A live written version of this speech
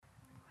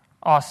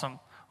Awesome.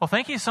 Well,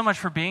 thank you so much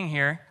for being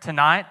here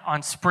tonight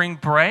on spring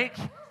break.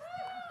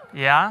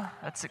 Yeah,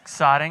 that's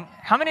exciting.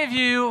 How many of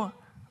you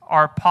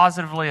are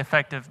positively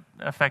affected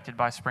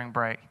by spring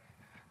break?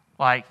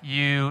 Like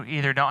you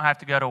either don't have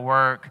to go to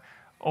work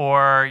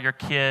or your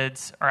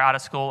kids are out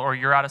of school or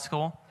you're out of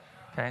school?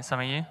 Okay, some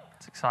of you.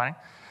 It's exciting.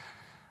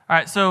 All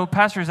right, so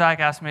Pastor Zach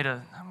asked me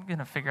to, I'm going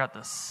to figure out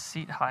the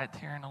seat height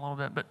here in a little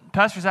bit, but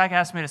Pastor Zach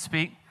asked me to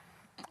speak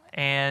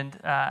and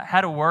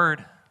had a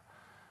word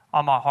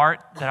on my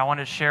heart that I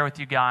wanted to share with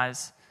you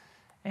guys.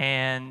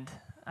 And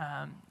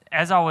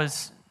as I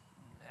was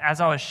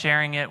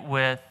sharing it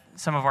with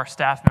some of our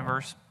staff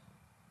members,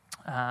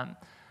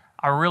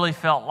 I really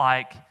felt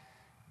like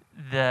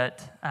that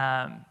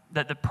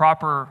the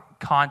proper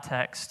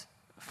context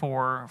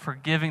for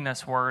giving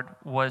this word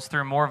was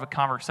through more of a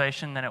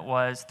conversation than it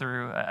was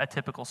through a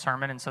typical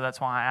sermon. And so that's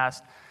why I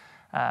asked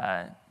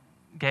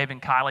Gabe and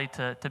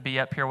Kylie to be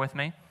up here with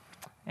me.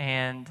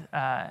 And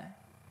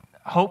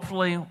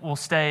hopefully we'll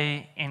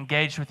stay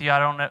engaged with you. I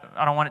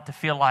don't want it to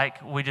feel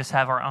like we just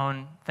have our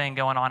own thing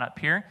going on up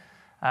here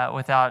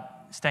without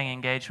staying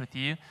engaged with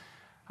you.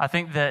 I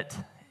think that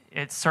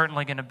it's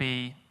certainly going to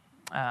be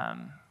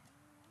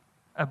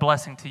a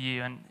blessing to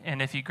you,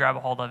 and if you grab a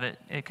hold of it,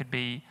 it could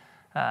be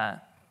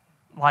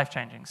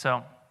life-changing. So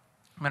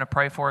I'm going to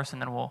pray for us,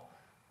 and then we'll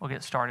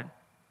get started.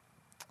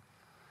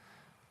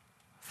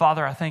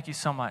 Father, I thank you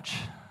so much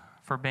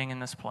for being in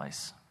this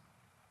place,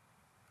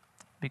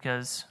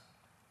 because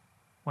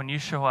when you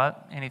show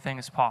up, anything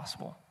is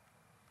possible.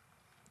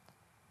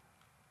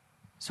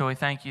 So we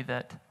thank you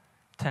that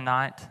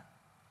tonight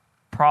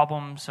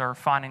problems are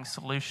finding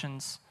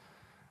solutions,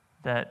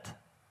 that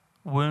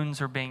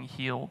wounds are being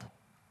healed,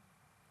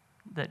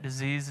 that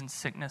disease and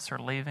sickness are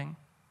leaving,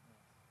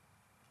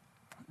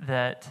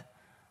 that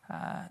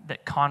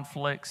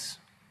conflicts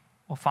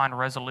will find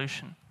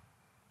resolution.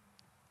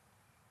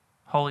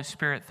 Holy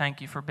Spirit,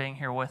 thank you for being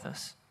here with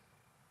us,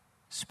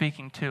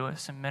 speaking to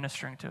us and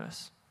ministering to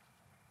us.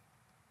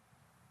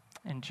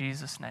 In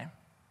Jesus' name,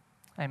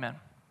 amen.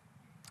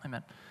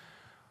 Amen.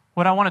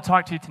 What I want to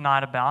talk to you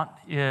tonight about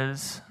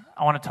is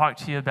I want to talk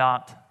to you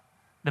about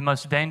the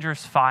most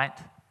dangerous fight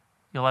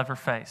you'll ever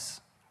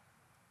face.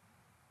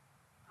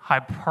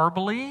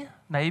 Hyperbole,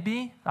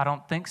 maybe. I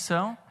don't think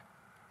so.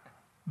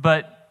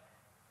 But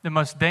the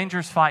most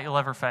dangerous fight you'll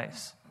ever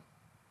face.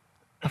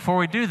 Before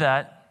we do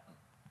that,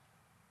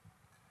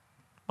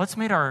 let's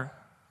meet our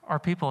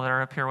people that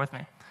are up here with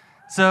me.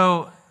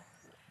 So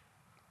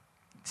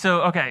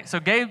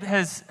Gabe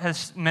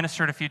has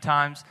ministered a few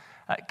times.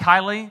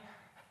 Kylie,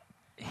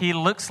 he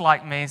looks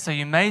like me, so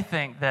you may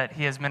think that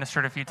he has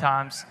ministered a few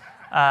times.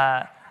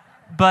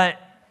 But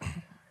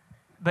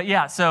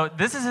yeah, so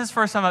this is his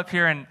first time up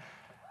here, and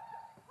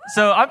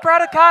so I'm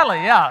proud of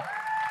Kylie. Yeah,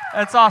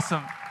 that's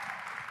awesome.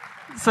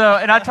 So,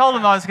 and I told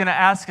him I was going to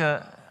ask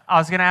a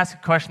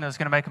question that was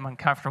going to make him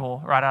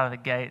uncomfortable right out of the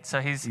gate.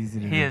 So he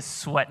is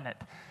sweating it.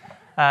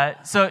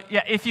 So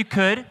yeah, if you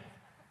could,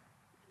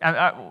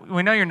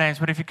 we know your names,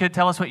 but if you could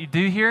tell us what you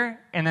do here,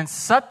 and then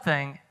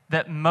something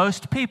that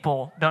most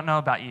people don't know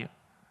about you.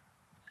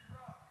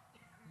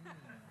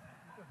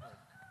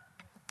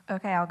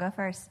 Okay, I'll go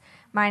first.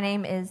 My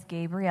name is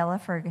Gabriella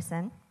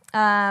Ferguson,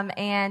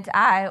 and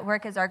I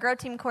work as our Grow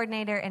Team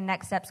Coordinator and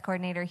Next Steps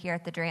Coordinator here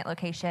at the Durant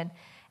location,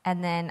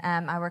 and then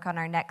I work on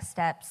our Next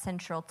Steps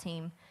Central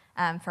team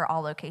for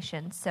all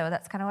locations. So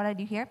that's kind of what I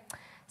do here.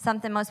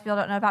 Something most people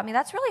don't know about me.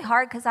 That's really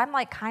hard because I'm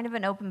like kind of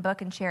an open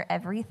book and share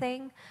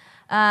everything.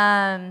 But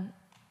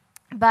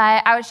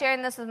I was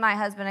sharing this with my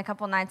husband a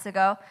couple nights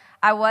ago.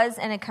 I was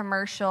in a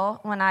commercial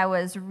when I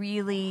was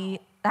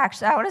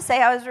actually, I want to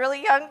say I was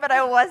really young, but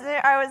I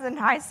wasn't. I was in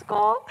high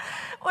school,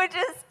 which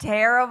is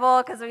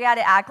terrible because we had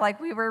to act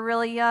like we were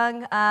really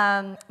young.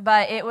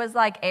 But it was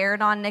like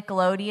aired on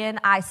Nickelodeon.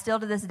 I still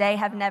to this day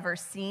have never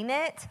seen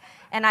it,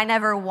 and I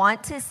never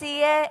want to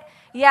see it.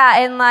 Yeah,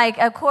 and like,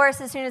 of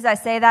course, as soon as I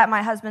say that,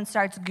 my husband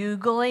starts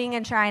Googling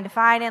and trying to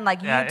find it,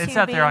 like YouTubing. It's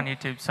out there on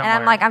YouTube somewhere.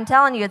 And I'm like, I'm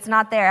telling you, it's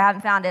not there. I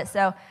haven't found it.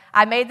 So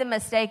I made the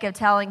mistake of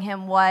telling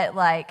him what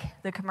like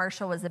the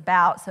commercial was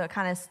about. So it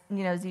kind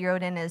of,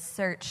 zeroed in his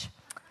search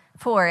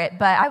for it.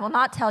 But I will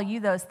not tell you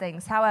those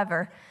things.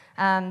 However,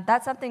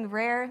 that's something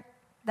rare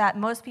that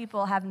most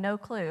people have no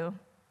clue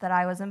that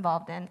I was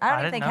involved in. I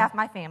don't even think half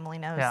my family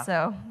knows. Yeah.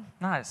 So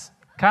nice.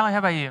 Kylie, how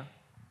about you?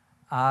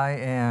 I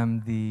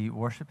am the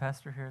worship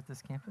pastor here at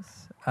this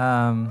campus.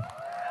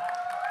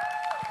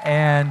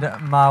 And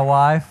my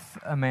wife,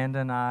 Amanda,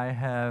 and I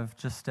have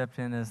just stepped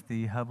in as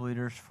the hub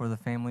leaders for the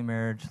Family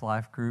Marriage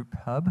Life Group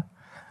Hub.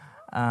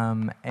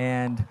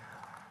 And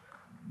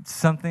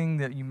something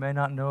that you may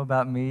not know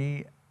about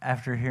me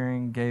after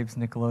hearing Gabe's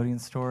Nickelodeon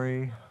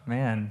story,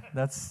 man,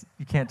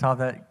 you can't top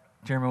that.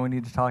 Jeremy, we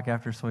need to talk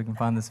after so we can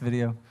find this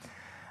video.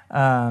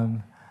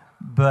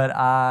 But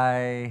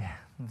I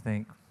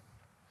think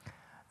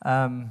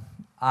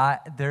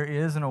there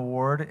is an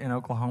award in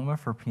Oklahoma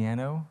for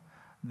piano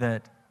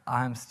that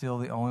I'm still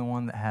the only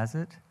one that has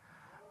it.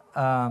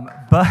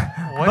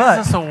 What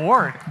is this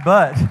award?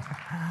 But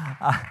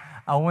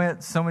I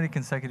went so many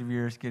consecutive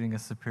years getting a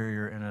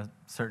superior in a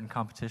certain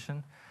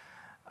competition.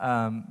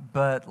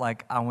 But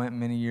like I went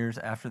many years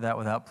after that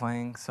without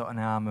playing, so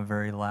now I'm a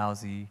very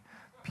lousy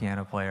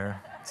piano player.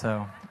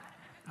 So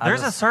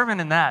There's a sermon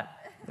in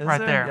that right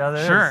there. Yeah,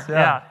 there sure. is.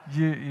 Yeah.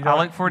 You I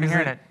look forward to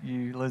hearing it.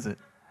 You lose it.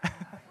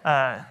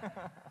 All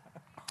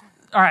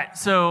right.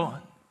 So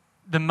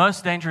the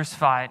most dangerous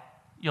fight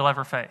you'll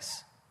ever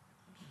face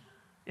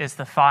is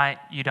the fight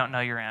you don't know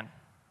you're in.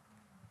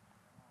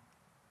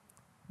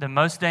 The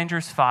most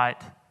dangerous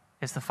fight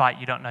is the fight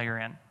you don't know you're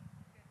in.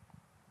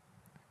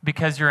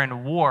 Because you're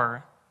in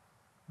war,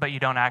 but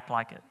you don't act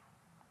like it.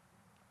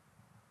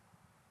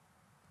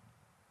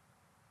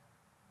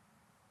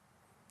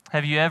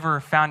 Have you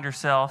ever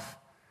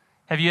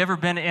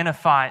been in a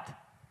fight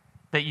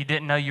that you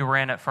didn't know you were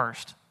in at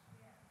first?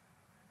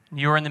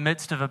 You were in the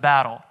midst of a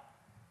battle,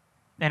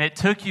 and it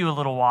took you a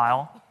little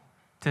while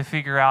to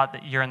figure out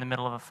that you're in the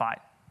middle of a fight.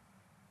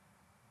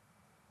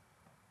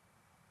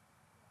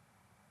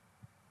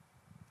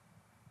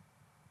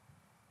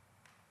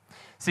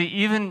 See,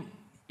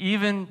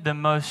 even the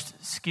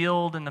most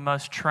skilled and the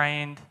most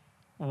trained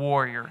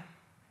warrior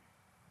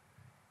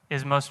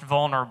is most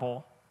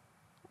vulnerable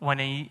when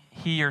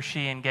he or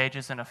she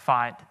engages in a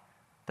fight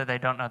that they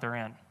don't know they're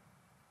in.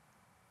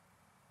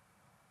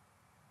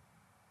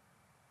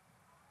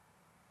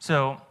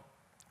 So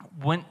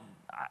when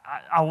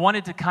I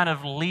wanted to kind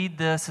of lead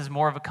this as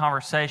more of a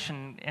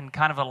conversation in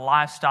kind of a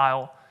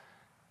lifestyle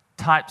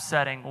type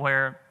setting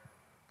where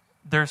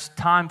there's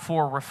time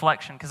for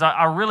reflection, because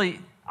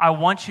I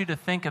want you to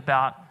think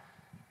about,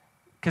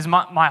 because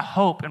my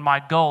hope and my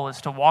goal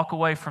is to walk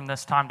away from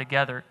this time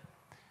together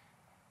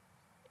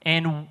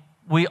and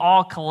we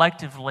all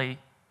collectively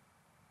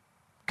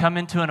come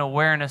into an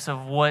awareness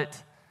of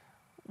what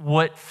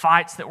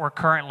fights that we're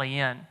currently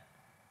in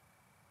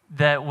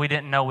that we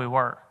didn't know we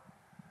were,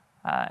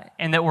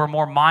 and that we're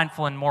more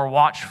mindful and more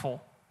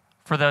watchful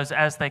for those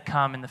as they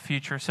come in the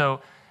future. So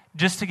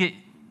just to get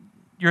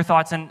your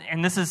thoughts,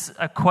 and this is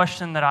a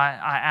question that I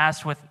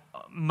asked with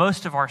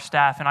most of our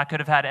staff, and I could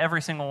have had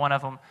every single one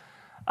of them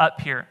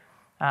up here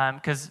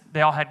because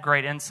they all had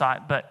great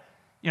insight. But,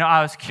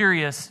 I was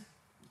curious.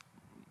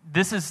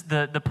 This is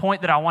the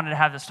point that I wanted to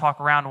have this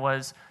talk around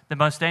was the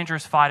most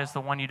dangerous fight is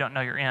the one you don't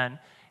know you're in.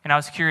 And I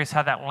was curious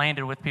how that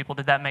landed with people.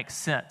 Did that make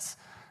sense?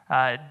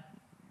 When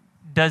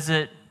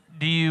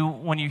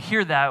you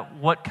hear that,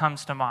 what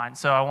comes to mind?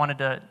 So I wanted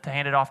to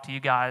hand it off to you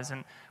guys.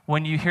 And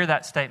when you hear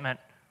that statement,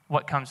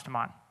 what comes to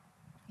mind?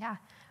 Yeah.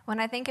 When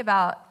I think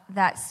about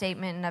that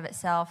statement in of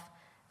itself,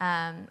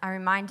 I'm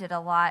reminded a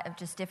lot of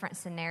just different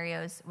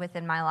scenarios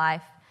within my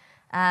life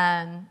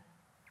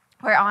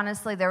where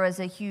honestly there was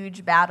a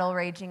huge battle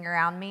raging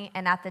around me.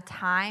 And at the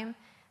time,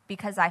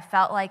 because I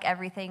felt like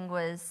everything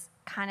was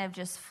kind of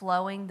just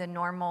flowing the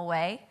normal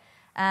way,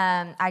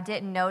 I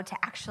didn't know to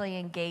actually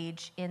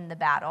engage in the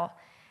battle.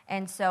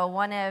 And so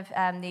one of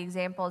the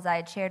examples I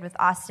had shared with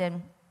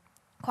Austin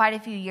quite a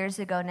few years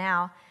ago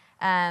now,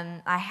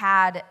 I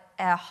had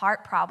a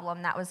heart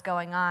problem that was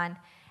going on.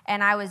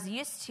 And I was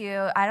used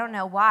to, I don't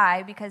know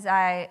why, because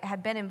I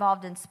had been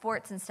involved in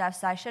sports and stuff,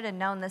 so I should have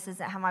known this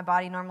isn't how my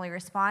body normally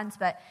responds.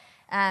 But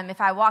if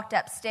I walked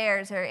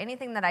upstairs or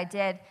anything that I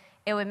did,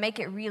 it would make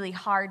it really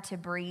hard to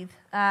breathe.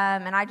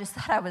 And I just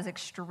thought I was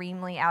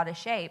extremely out of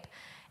shape.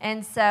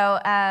 And so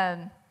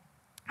I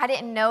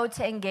didn't know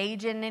to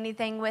engage in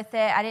anything with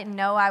it. I didn't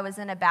know I was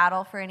in a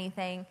battle for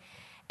anything.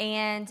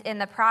 And in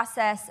the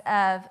process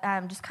of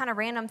just kind of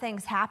random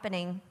things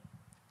happening,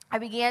 I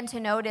began to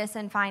notice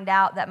and find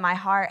out that my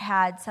heart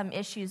had some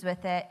issues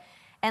with it.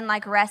 And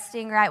like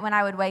resting right when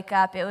I would wake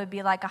up, it would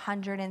be like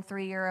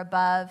 103 or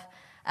above.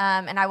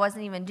 And I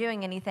wasn't even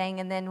doing anything.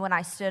 And then when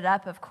I stood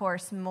up, of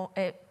course,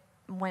 it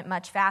went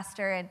much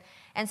faster.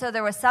 And so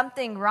there was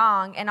something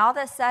wrong. And all of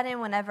a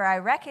sudden, whenever I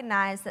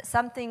recognized that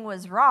something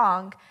was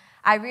wrong,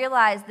 I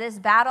realized this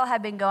battle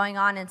had been going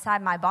on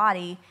inside my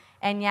body,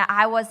 and yet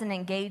I wasn't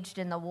engaged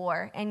in the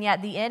war. And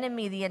yet the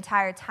enemy the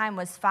entire time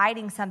was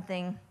fighting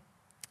something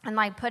and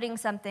like putting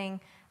something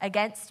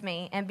against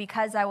me. And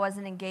because I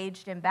wasn't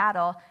engaged in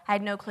battle, I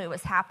had no clue what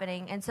was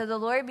happening. And so the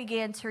Lord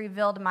began to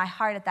reveal to my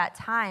heart at that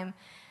time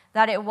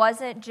that it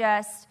wasn't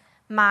just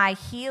my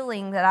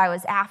healing that I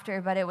was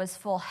after, but it was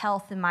full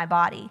health in my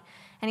body.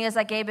 And he was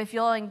like, Gabe, if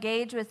you'll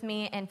engage with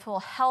me in full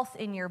health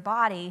in your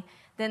body,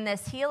 then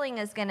this healing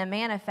is going to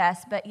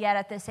manifest, but yet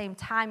at the same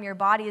time, your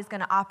body is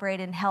going to operate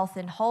in health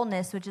and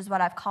wholeness, which is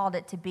what I've called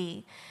it to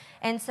be.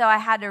 And so I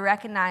had to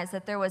recognize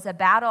that there was a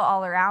battle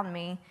all around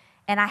me,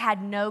 and I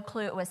had no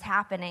clue it was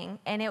happening.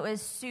 And it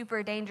was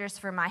super dangerous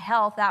for my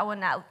health. That one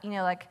that,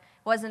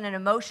 wasn't an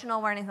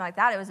emotional or anything like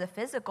that. It was a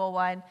physical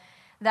one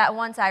that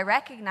once I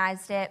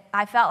recognized it,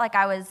 I felt like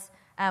I was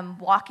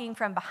walking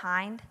from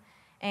behind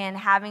and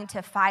having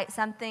to fight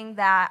something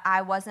that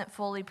I wasn't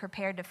fully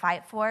prepared to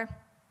fight for.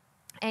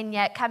 And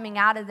yet coming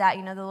out of that,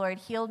 the Lord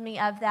healed me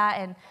of that,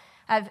 and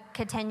I've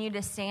continued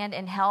to stand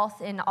in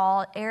health in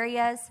all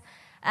areas.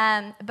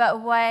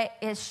 But what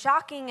is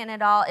shocking in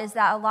it all is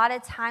that a lot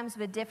of times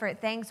with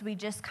different things, we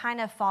just kind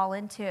of fall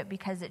into it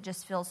because it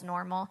just feels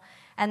normal.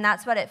 And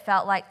that's what it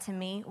felt like to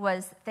me,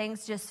 was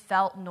things just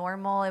felt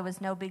normal. It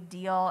was no big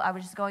deal. I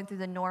was just going through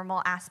the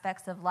normal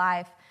aspects of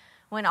life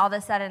when all of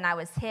a sudden I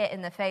was hit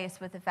in the face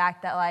with the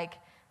fact that, like,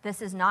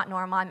 this is not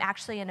normal. I'm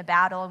actually in a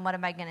battle, and what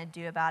am I going to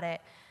do about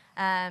it?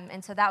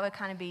 And so that would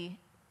kind of be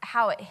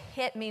how it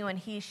hit me when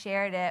he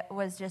shared it,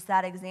 was just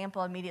that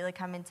example immediately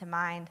coming to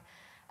mind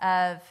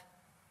of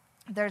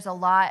there's a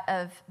lot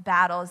of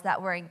battles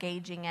that we're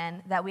engaging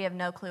in that we have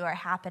no clue are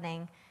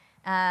happening,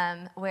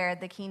 where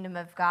the kingdom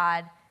of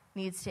God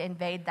needs to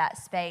invade that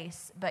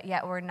space, but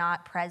yet we're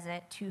not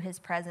present to his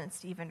presence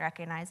to even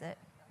recognize it.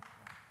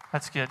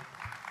 That's good.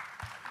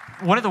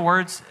 One of the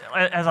words,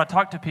 as I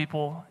talk to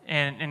people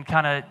and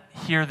kind of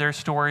hear their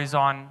stories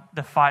on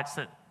the fights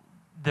that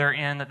they're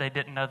in that they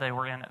didn't know they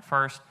were in at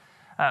first,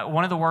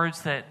 one of the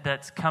words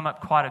that's come up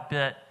quite a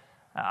bit,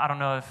 I don't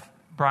know if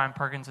Brian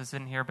Perkins is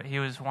in here, but he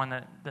was one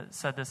that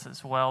said this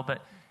as well,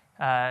 but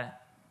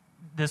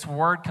this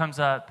word comes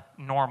up,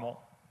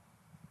 normal.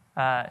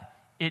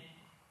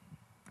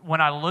 When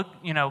I look,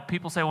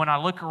 people say when I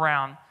look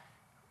around,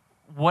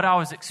 what I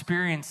was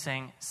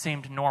experiencing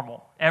seemed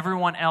normal.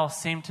 Everyone else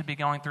seemed to be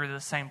going through the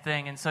same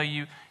thing. And so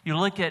you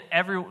look at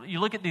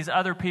these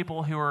other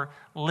people who are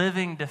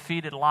living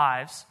defeated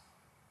lives,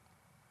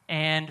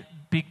 and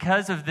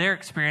because of their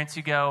experience,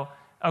 you go,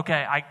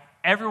 okay,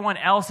 everyone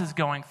else is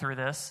going through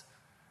this,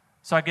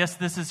 so I guess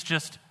this is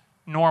just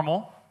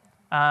normal.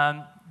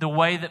 The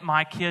way that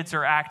my kids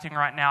are acting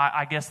right now,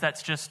 I guess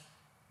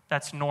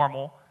that's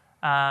normal.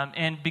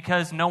 And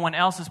because no one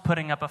else is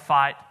putting up a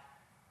fight,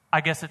 I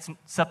guess it's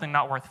something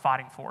not worth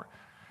fighting for.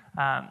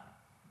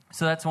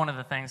 So that's one of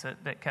the things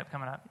that kept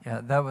coming up.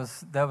 Yeah, that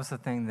was the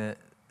thing that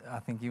I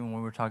think even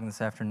when we were talking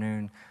this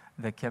afternoon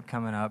that kept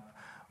coming up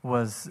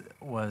was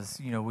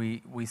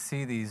we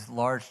see these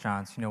large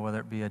giants, whether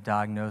it be a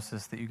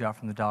diagnosis that you got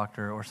from the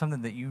doctor or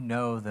something that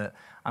that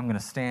I'm going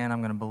to stand, I'm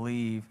going to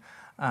believe,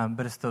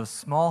 but it's those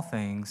small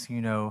things,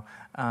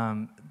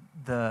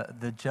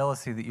 the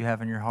jealousy that you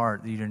have in your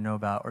heart that you didn't know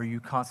about, or you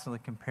constantly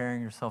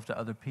comparing yourself to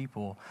other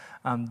people,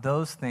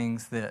 those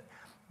things that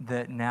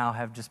now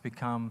have just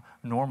become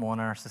normal in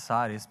our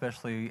society,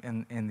 especially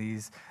in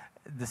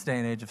this day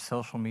and age of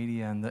social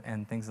media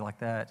and things like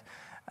that.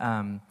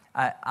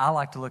 I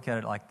like to look at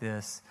it like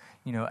this,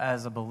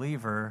 as a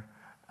believer,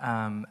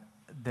 our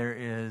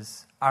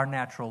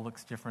natural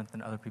looks different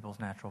than other people's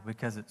natural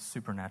because it's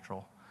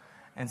supernatural.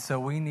 And so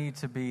we need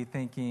to be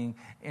thinking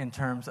in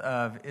terms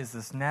of, is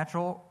this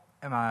natural?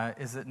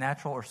 Is it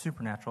natural or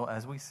supernatural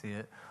as we see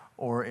it,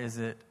 or is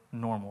it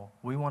normal?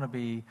 We want to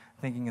be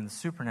thinking in the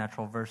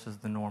supernatural versus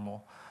the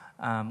normal.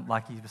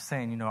 Like he was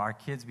saying, our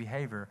kids'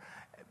 behavior.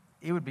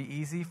 It would be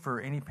easy for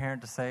any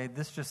parent to say,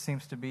 this just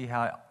seems to be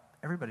how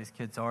everybody's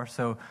kids are,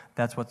 so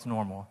that's what's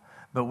normal.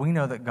 But we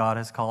know that God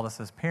has called us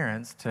as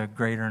parents to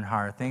greater and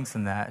higher things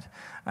than that.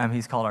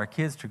 He's called our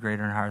kids to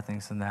greater and higher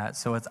things than that.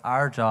 So it's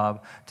our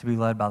job to be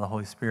led by the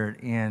Holy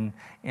Spirit in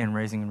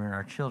raising and rearing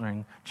our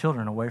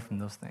children away from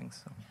those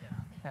things. So.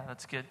 Yeah,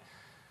 that's good.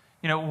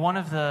 One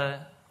of the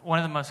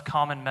most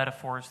common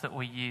metaphors that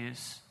we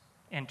use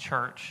in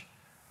church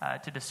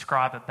to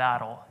describe a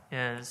battle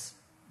is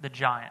the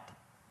giant.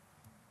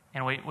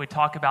 And we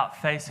talk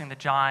about facing the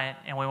giant,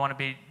 and we want to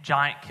be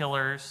giant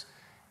killers,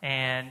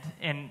 and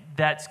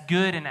that's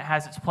good, and it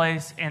has its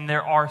place, and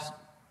there are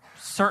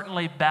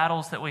certainly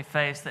battles that we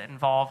face that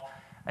involve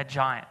a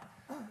giant.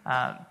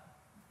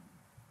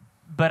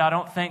 But I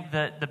don't think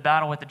that the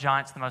battle with the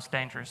giant's the most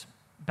dangerous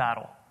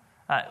battle.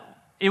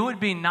 It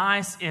would be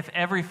nice if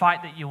every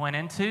fight that you went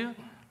into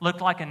looked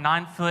like a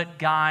 9-foot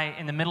guy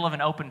in the middle of an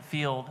open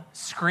field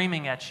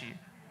screaming at you.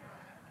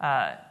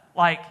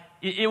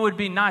 It would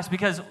be nice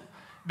because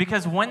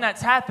when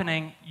that's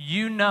happening,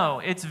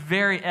 it's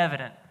very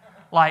evident.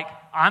 Like,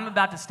 I'm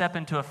about to step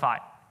into a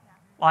fight.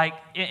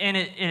 And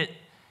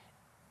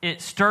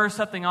it stirs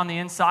something on the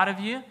inside of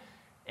you.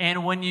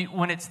 And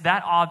when it's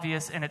that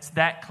obvious and it's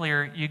that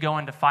clear, you go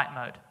into fight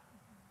mode.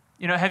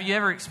 Have you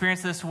ever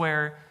experienced this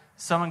where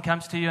someone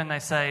comes to you and they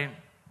say,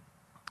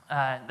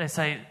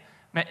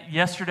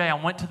 yesterday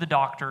I went to the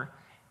doctor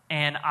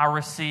and I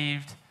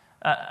received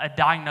a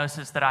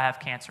diagnosis that I have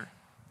cancer.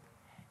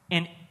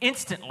 And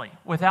instantly,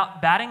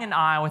 without batting an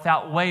eye,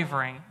 without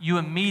wavering, you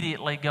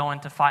immediately go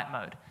into fight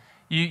mode.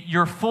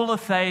 You're full of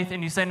faith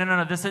and you say,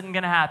 no, this isn't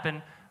going to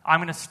happen. I'm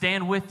going to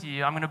stand with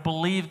you. I'm going to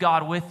believe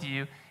God with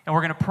you. And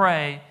we're going to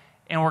pray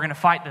and we're going to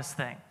fight this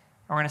thing.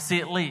 And we're going to see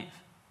it leave.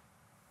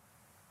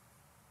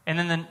 And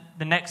then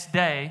the next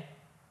day,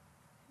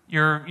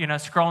 you're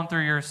scrolling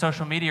through your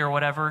social media or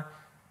whatever,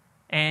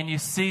 and you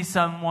see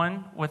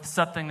someone with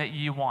something that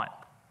you want.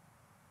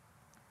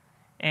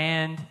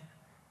 And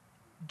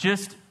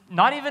just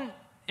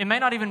it may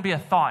not even be a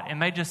thought. It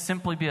may just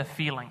simply be a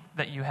feeling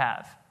that you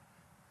have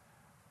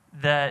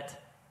that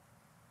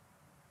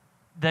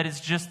is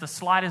just the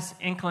slightest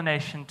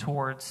inclination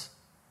towards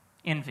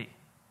envy.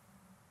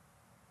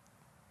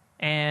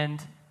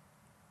 And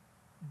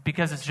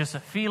because it's just a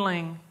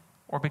feeling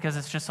or because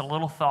it's just a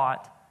little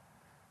thought,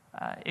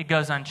 it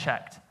goes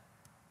unchecked.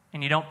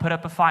 And you don't put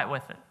up a fight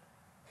with it.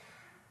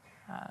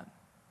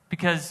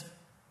 Because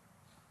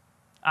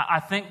I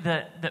think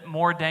that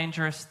more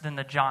dangerous than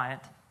the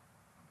giant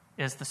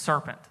is the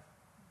serpent.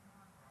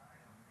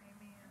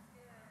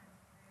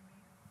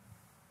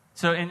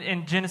 So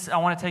in Genesis, I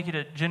want to take you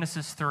to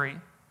Genesis 3.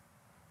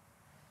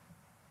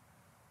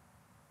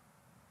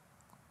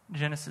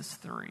 Genesis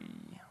 3.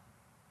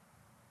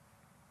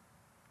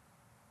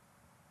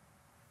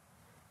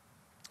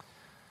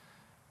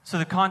 So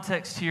the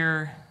context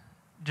here,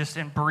 just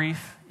in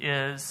brief,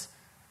 is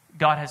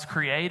God has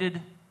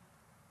created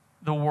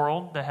the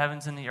world, the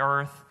heavens and the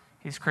earth.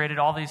 He's created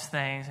all these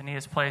things, and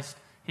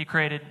He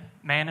created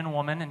man and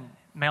woman, and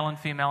male and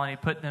female, and He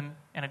put them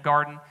in a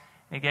garden.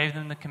 And He gave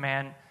them the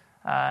command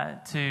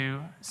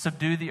to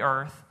subdue the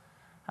earth,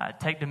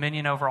 take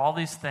dominion over all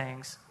these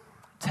things,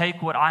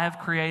 take what I have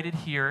created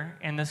here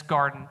in this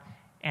garden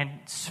and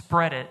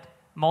spread it,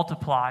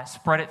 multiply,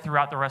 spread it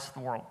throughout the rest of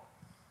the world.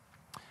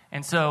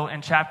 And so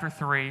in chapter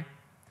 3,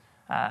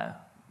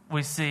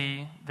 we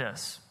see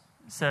this.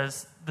 It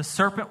says, the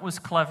serpent was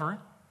clever,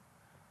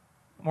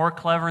 more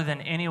clever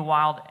than any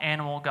wild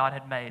animal God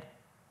had made.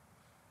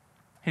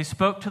 He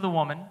spoke to the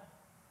woman,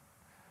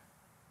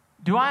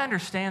 do I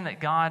understand that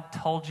God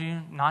told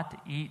you not to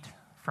eat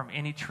from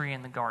any tree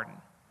in the garden?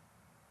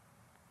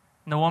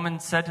 And the woman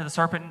said to the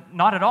serpent,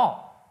 not at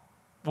all.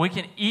 We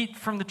can eat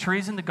from the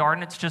trees in the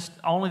garden. It's just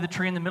only the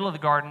tree in the middle of the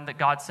garden that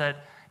God said,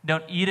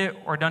 don't eat it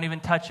or don't even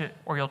touch it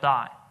or you'll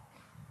die.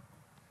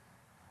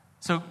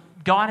 So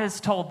God has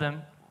told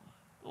them,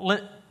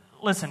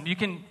 listen, you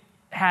can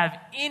have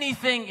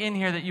anything in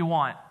here that you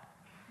want.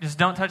 Just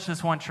don't touch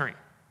this one tree.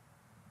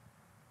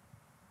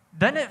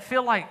 Doesn't it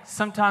feel like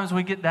sometimes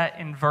we get that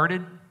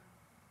inverted,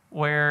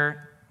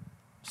 where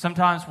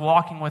sometimes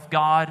walking with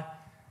God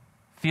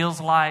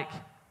feels like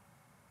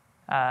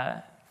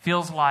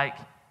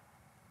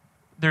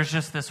there's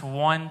just this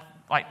one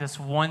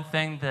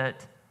thing,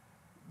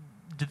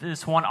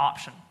 this one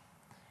option,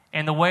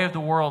 and the way of the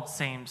world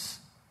seems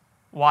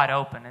wide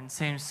open and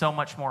seems so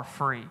much more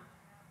free,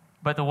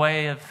 but the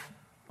way of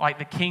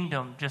the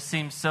kingdom just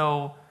seems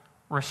so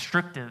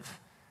restrictive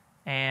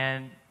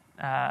and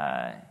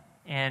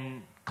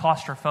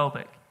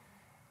claustrophobic.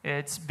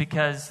 It's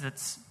because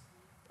it's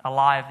a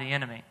lie of the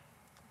enemy.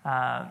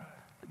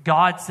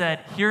 God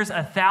said, here's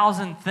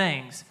 1,000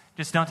 things,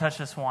 just don't touch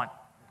this one.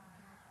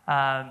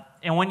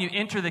 And when you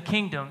enter the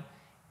kingdom,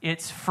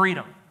 it's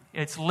freedom,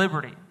 it's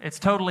liberty, it's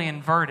totally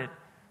inverted.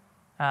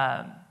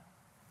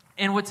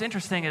 And what's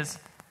interesting is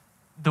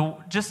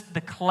just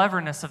the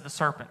cleverness of the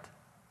serpent.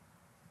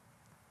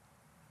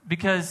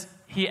 Because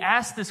he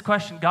asked this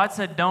question, God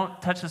said,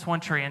 don't touch this one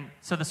tree. And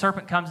so the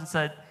serpent comes and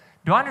said,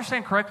 do I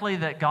understand correctly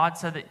that God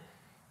said that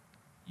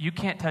you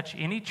can't touch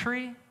any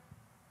tree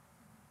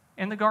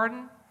in the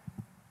garden?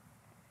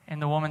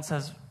 And the woman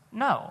says,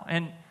 no.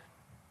 And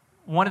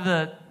one of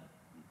the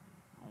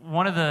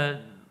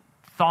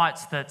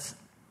thoughts that's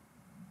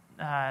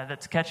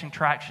catching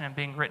traction and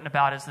being written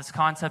about is this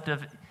concept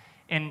of,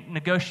 in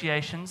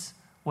negotiations,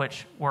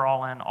 which we're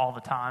all in all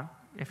the time.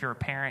 If you're a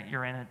parent,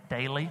 you're in it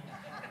daily.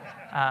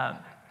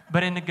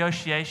 But in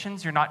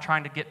negotiations, you're not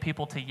trying to get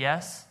people to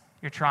yes.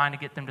 You're trying to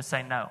get them to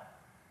say no.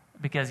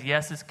 Because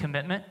yes is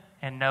commitment,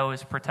 and no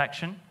is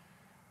protection.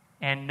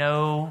 And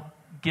no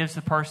gives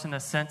the person a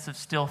sense of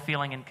still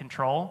feeling in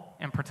control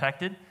and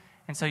protected.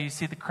 And so you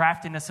see the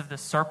craftiness of the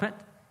serpent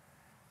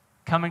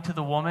coming to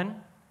the woman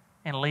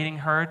and leading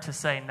her to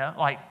say no.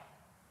 Like,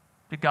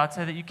 did God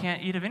say that you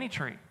can't eat of any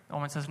tree? The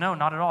woman says, no,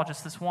 not at all,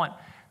 just this one.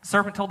 The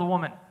serpent told the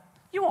woman,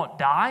 you won't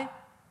die.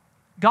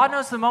 God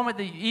knows the moment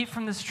that you eat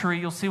from this tree,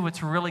 you'll see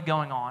what's really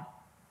going on.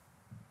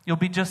 You'll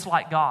be just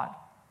like God,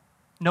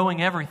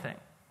 knowing everything,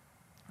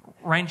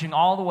 ranging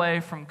all the way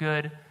from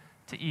good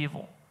to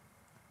evil.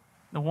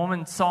 The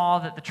woman saw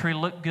that the tree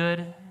looked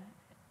good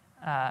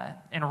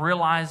and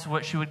realized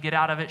what she would get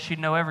out of it. She'd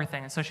know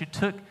everything. And so she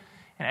took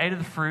and ate of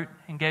the fruit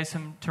and gave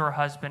some to her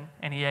husband,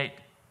 and he ate.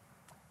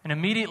 And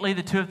immediately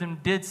the two of them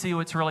did see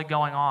what's really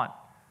going on.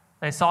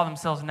 They saw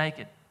themselves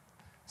naked.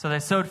 So they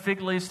sewed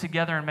fig leaves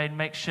together and made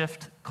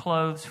makeshift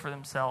clothes for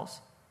themselves.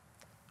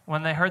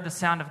 When they heard the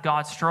sound of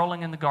God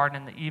strolling in the garden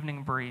in the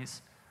evening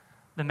breeze,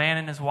 the man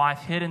and his wife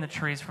hid in the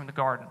trees from the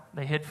garden.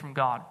 They hid from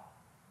God.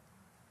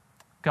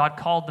 God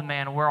called the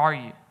man, where are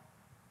you? And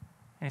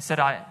he said,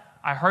 I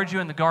heard you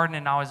in the garden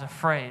and I was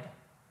afraid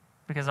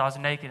because I was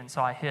naked, and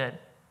so I hid.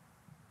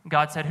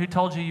 God said, who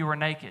told you you were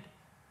naked?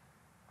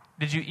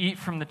 Did you eat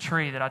from the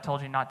tree that I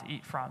told you not to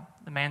eat from?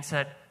 The man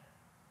said,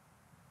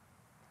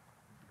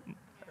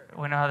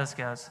 we know how this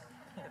goes.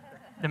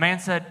 The man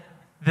said,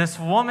 this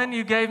woman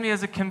you gave me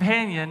as a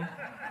companion,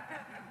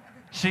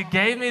 she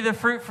gave me the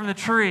fruit from the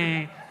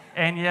tree,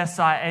 and yes,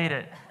 I ate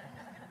it.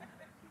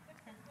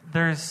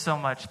 There's so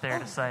much there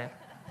to say.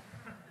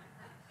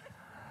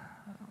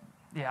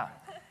 Yeah.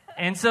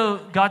 And so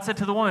God said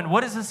to the woman,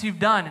 what is this you've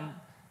done? And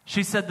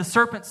she said, the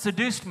serpent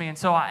seduced me, and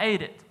so I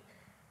ate it.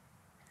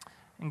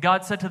 And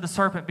God said to the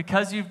serpent,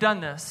 because you've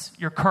done this,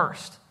 you're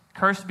cursed.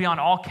 Cursed beyond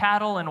all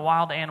cattle and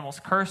wild animals.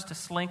 Cursed to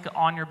slink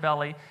on your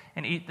belly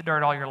and eat the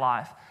dirt all your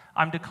life.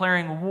 I'm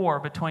declaring war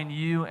between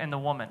you and the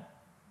woman,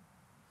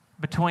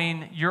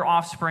 between your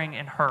offspring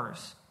and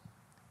hers.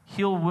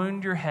 He'll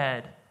wound your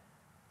head,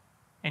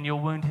 and you'll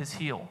wound his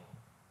heel.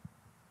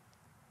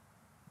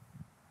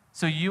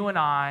 So you and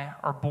I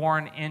are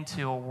born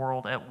into a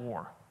world at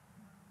war.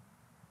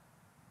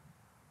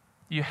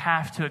 You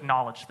have to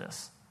acknowledge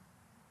this.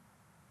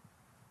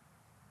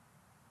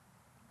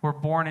 We're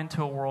born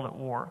into a world at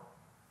war.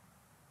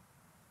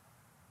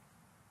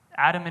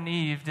 Adam and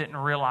Eve didn't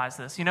realize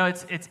this. You know,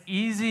 it's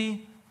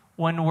easy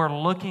when we're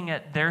looking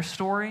at their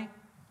story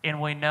and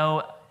we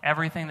know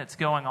everything that's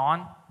going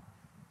on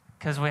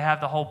because we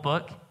have the whole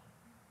book.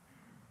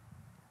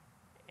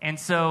 And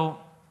so,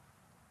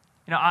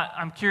 you know,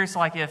 I'm curious,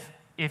 like,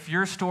 if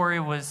your story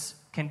was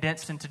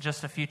condensed into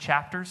just a few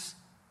chapters,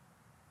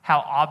 how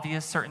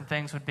obvious certain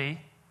things would be.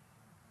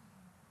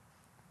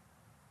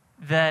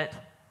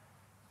 That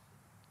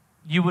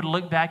you would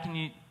look back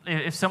and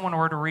if someone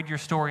were to read your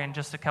story in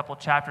just a couple of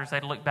chapters,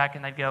 they'd look back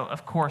and they'd go,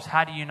 of course,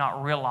 how do you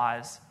not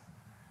realize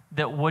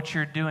that what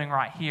you're doing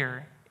right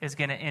here is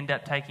going to end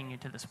up taking you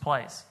to this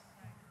place?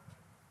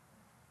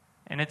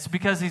 And it's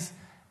because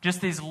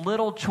these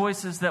little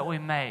choices that we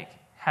make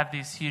have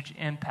these huge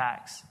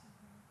impacts.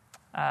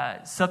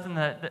 Something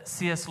that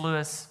C.S.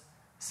 Lewis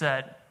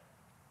said.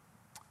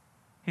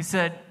 He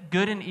said,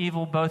 good and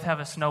evil both have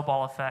a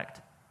snowball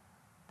effect.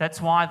 That's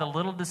why the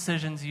little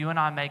decisions you and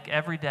I make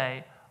every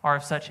day are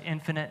of such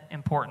infinite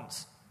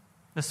importance.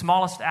 The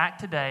smallest act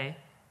today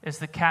is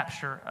the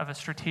capture of a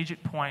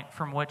strategic point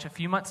from which a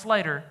few months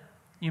later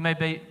you may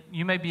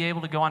be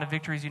able to go on to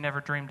victories you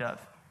never dreamed of.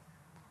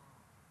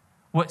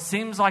 What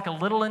seems like a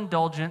little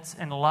indulgence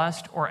in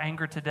lust or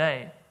anger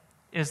today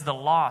is the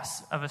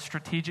loss of a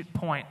strategic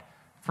point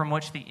from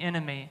which the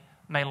enemy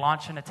may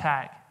launch an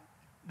attack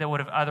that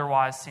would have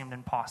otherwise seemed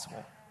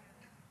impossible.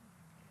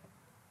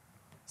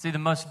 See, the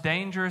most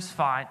dangerous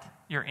fight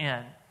you're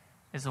in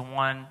is the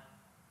one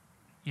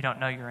you don't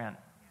know you're in.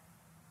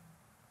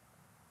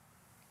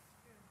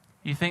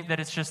 You think that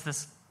it's just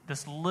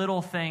this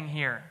little thing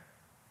here.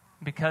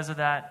 Because of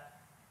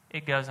that,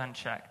 it goes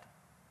unchecked.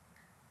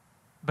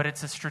 But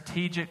it's a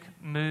strategic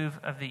move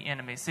of the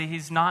enemy. See,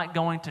 he's not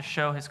going to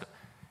show his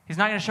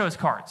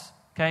cards.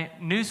 Okay?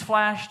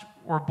 Newsflash,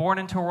 we're born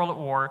into a world at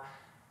war.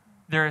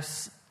 There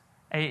is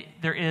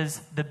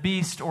the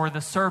beast or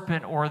the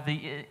serpent or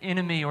the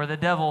enemy or the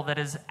devil that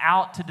is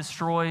out to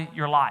destroy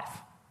your life.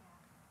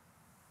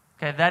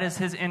 Okay, that is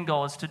his end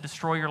goal, is to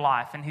destroy your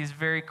life. And he's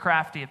very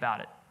crafty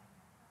about it.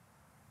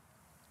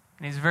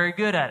 And he's very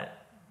good at it.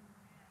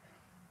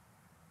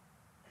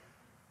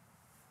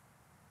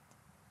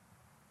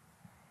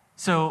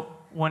 So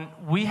when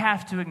we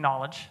have to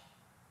acknowledge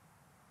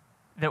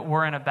that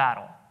we're in a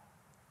battle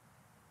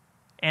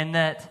and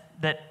that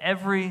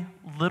every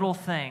little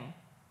thing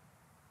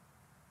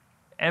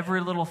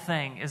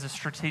is a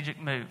strategic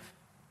move,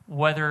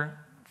 whether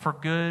for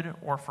good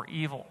or for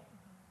evil.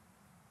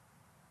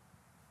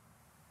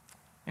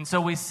 And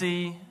so we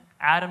see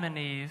Adam and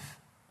Eve,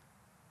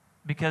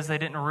 because they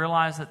didn't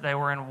realize that they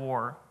were in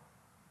war,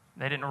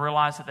 they didn't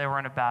realize that they were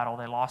in a battle,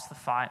 they lost the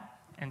fight,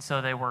 and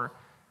so they were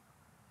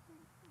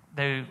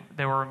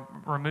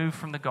removed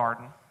from the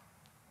garden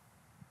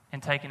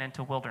and taken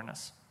into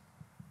wilderness.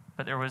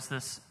 But there was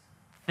this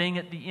thing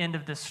at the end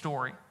of this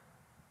story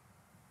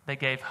that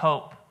gave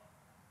hope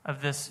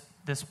of this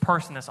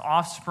person, this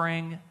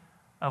offspring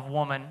of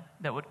woman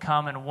that would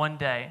come and one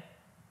day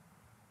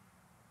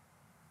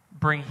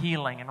bring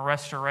healing and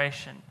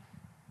restoration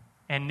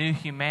and new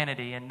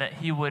humanity, and that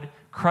he would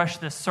crush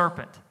this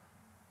serpent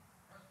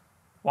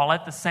while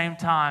at the same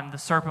time the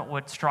serpent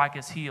would strike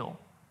his heel.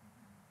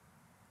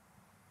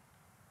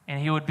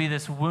 And he would be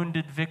this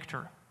wounded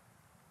victor.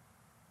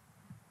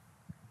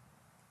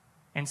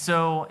 And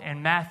so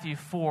in Matthew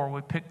 4,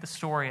 we pick the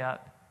story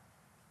up,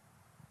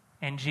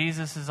 and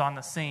Jesus is on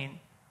the scene.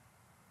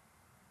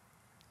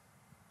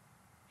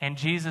 And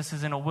Jesus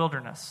is in a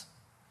wilderness.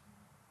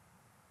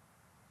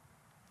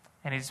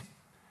 And he's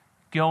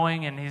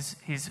going and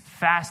he's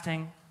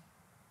fasting.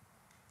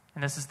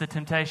 And this is the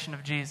temptation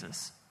of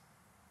Jesus.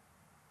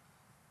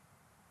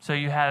 So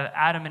you have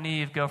Adam and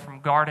Eve go from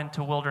garden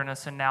to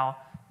wilderness, and now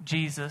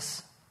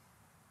Jesus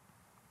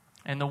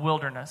in the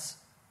wilderness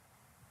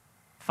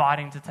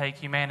fighting to take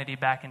humanity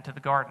back into the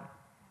garden.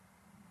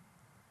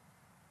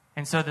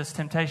 And so this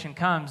temptation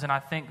comes, and I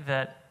think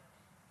that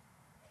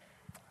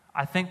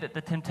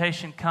the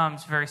temptation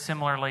comes very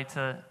similarly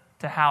to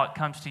how it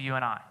comes to you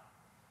and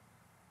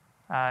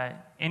I.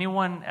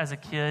 Anyone as a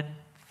kid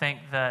think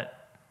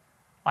that,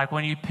 like,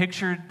 when you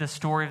pictured the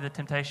story of the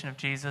temptation of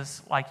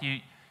Jesus, like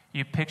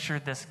you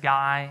pictured this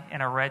guy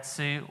in a red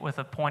suit with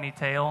a pointy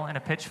tail and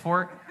a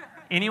pitchfork?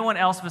 Anyone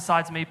else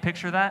besides me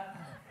picture that?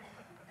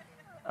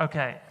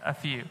 Okay, a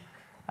few.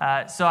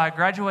 So I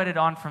graduated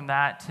on from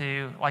that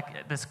to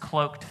like this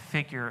cloaked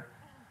figure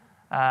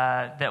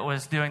that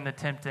was doing the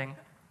tempting.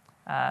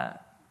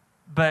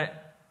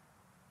 But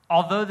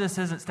although this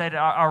isn't stated,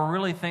 I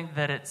really think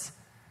that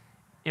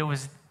it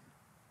was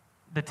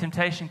the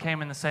temptation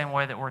came in the same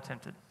way that we're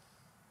tempted,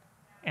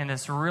 in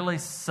this really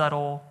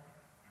subtle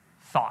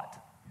thought.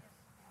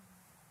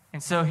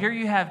 And so here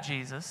you have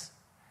Jesus,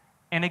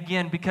 and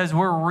again, because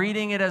we're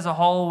reading it as a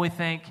whole, we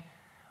think,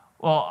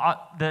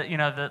 well,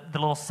 the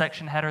little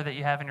section header that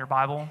you have in your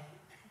Bible,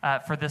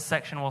 for this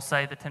section will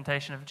say the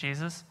temptation of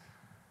Jesus.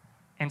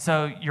 And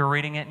so you're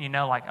reading it and you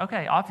know, like,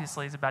 okay,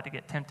 obviously he's about to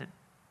get tempted.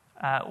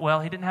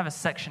 Well, he didn't have a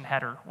section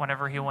header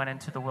whenever he went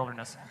into the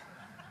wilderness.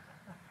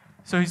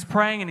 So he's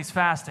praying and he's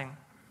fasting.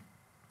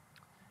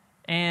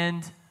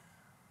 And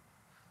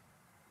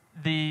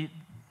the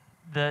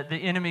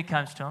enemy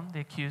comes to him,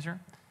 the accuser,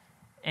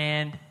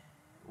 and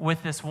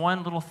with this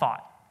one little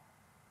thought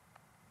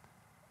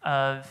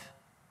of,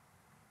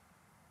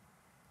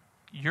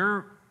 if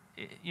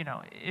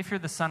you're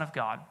the Son of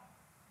God,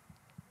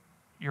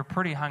 you're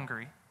pretty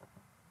hungry.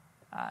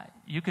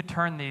 You could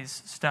turn these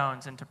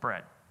stones into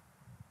bread.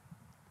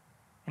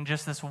 And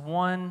just this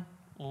one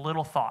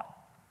little thought,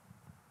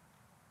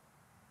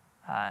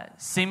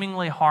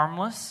 seemingly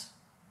harmless,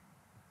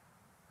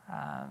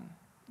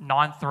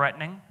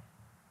 non-threatening,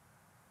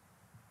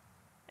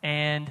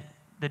 and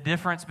the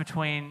difference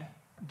between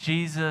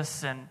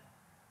Jesus and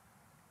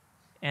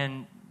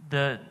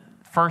the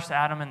first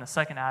Adam and the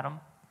second Adam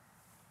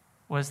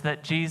was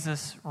that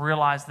Jesus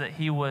realized that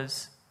he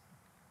was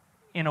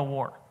in a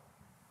war.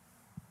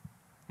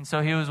 And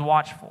so he was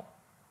watchful.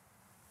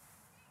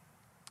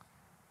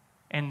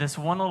 And this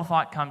one little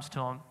thought comes to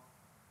him,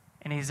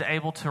 and he's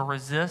able to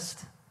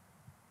resist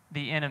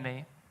the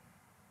enemy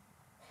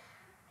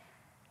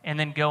and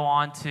then go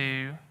on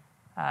to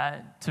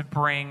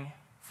bring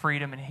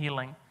freedom and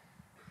healing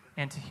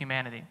into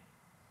humanity.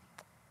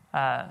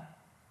 One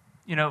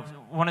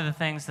of the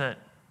things that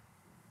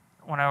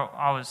when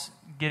I was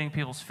getting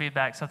people's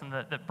feedback, something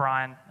that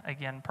Brian,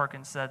 again,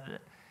 Perkins said,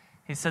 that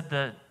he said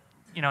that,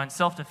 in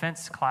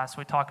self-defense class,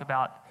 we talk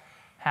about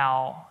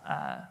how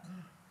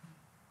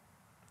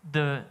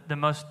the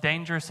most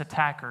dangerous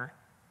attacker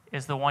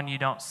is the one you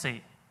don't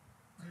see.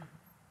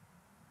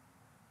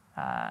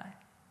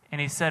 And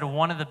he said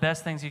one of the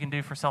best things you can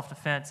do for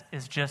self-defense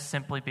is just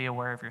simply be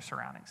aware of your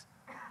surroundings.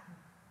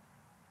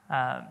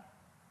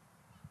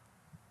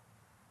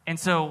 And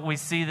so we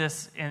see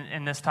this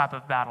in this type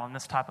of battle, in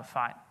this type of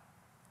fight,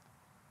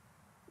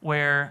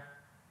 where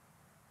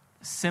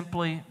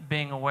simply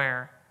being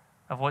aware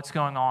of what's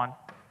going on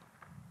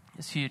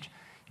is huge.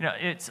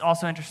 It's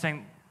also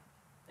interesting,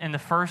 in the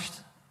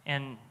first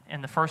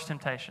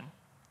temptation,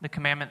 the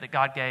commandment that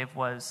God gave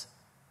was,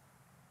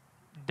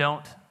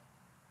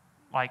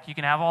 you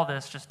can have all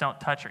this, just don't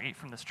touch or eat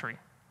from this tree.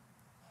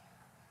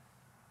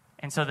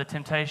 And so the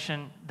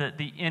temptation,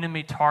 the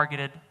enemy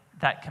targeted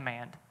that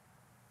command.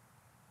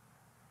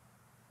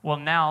 Well,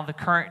 now the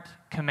current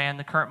command,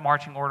 the current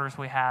marching orders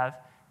we have,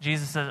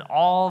 Jesus says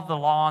all of the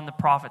law and the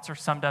prophets are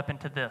summed up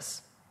into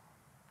this: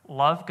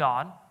 love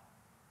God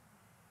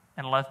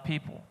and love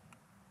people.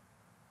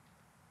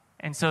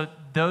 And so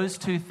those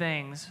two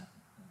things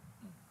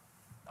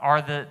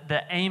are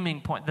the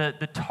aiming point,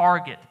 the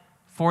target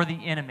for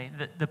the enemy,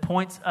 the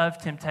points of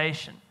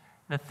temptation,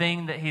 the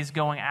thing that he's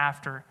going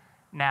after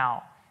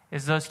now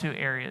is those two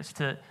areas,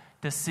 to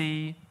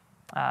see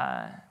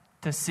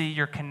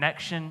your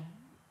connection,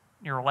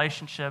 your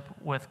relationship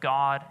with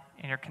God,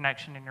 and your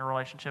connection and your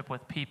relationship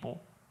with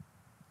people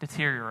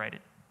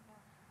deteriorated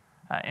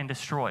and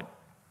destroyed.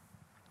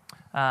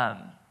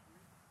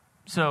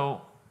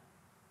 So,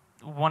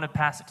 want to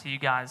pass it to you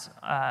guys.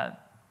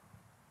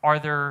 Are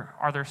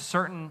there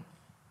certain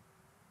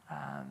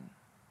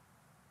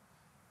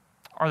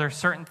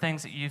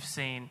things that you've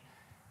seen,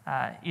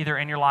 either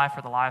in your life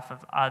or the life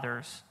of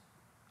others,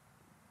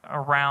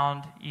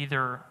 around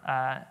either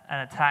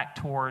an attack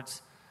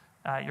towards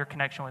your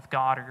connection with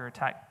God, or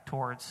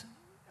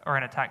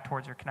an attack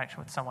towards your connection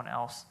with someone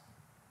else?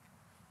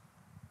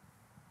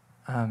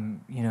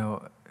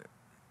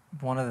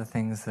 One of the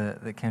things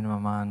that came to my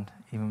mind,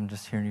 even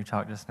just hearing you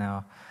talk just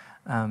now,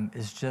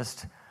 is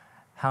just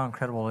how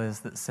incredible it is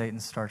that Satan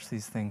starts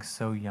these things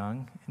so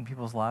young in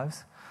people's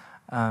lives.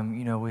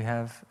 We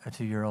have a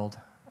 2-year-old,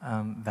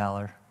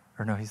 Valor.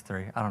 Or no, he's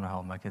 3. I don't know how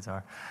old my kids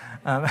are.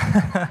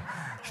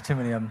 There's too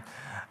many of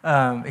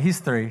them. He's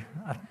 3.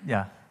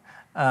 Yeah.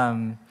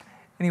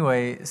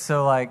 Anyway,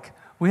 so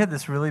we had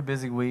this really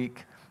busy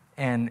week,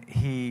 and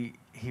he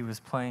was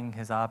playing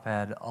his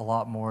iPad a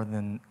lot more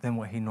than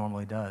what he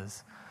normally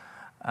does.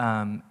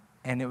 And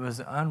it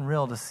was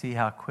unreal to see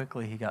how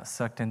quickly he got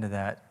sucked into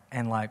that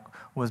and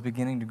was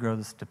beginning to grow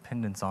this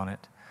dependence on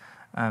it.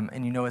 And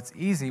it's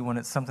easy when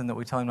it's something that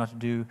we tell him not to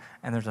do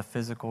and there's a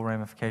physical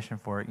ramification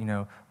for it.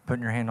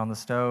 Putting your hand on the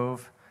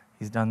stove,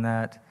 he's done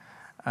that.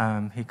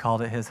 He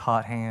called it his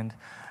hot hand.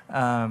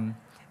 Or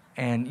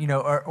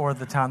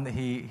the time that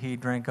he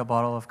drank a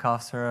bottle of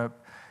cough syrup,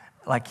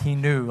 he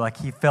knew,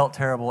 he felt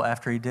terrible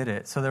after he did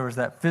it. So there was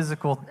that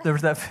physical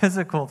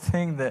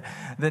thing that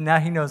now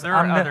he knows. There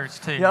are others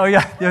too. Yeah,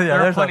 yeah.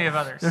 There are plenty of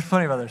others. There's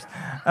plenty of others.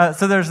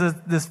 So there's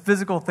this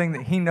physical thing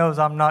that he knows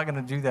I'm not going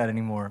to do that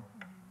anymore.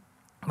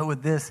 But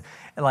with this,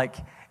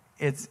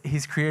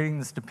 he's creating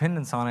this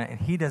dependence on it, and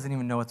he doesn't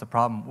even know it's a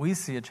problem. We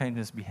see it change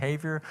his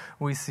behavior.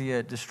 We see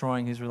it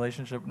destroying his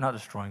relationship. Not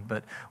destroying,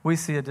 but we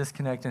see a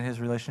disconnect in his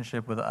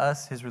relationship with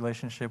us, his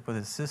relationship with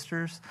his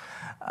sisters.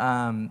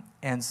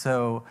 And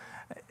so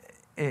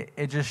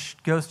it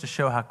just goes to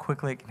show how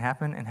quickly it can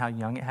happen and how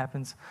young it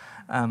happens.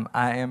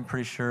 I am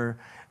pretty sure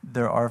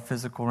there are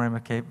physical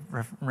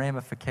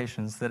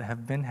ramifications that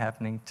have been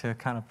happening to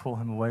kind of pull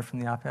him away from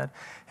the iPad.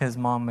 His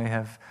mom may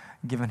have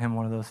given him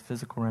one of those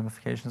physical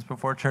ramifications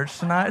before church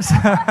tonight.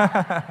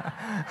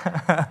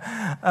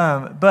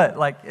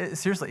 But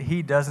seriously,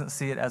 he doesn't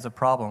see it as a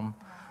problem,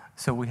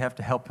 so we have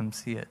to help him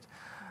see it.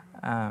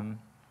 And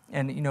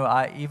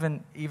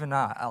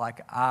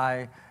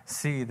I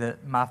see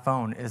that my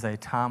phone is a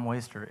time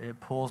waster.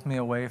 It pulls me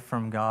away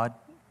from God.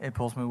 It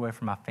pulls me away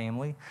from my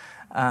family.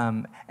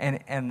 And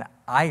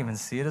I even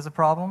see it as a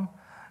problem.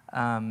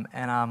 And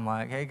I'm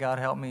like, hey, God,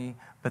 help me.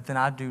 But then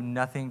I do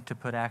nothing to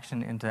put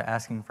action into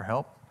asking for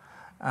help.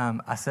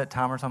 I set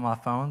timers on my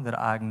phone that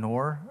I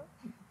ignore.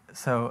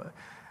 So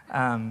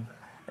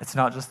it's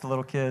not just the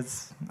little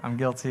kids. I'm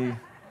guilty.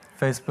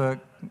 Facebook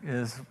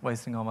is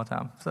wasting all my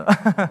time. So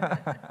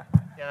yeah,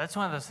 that's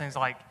one of those things.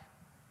 Like,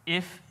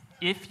 if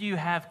you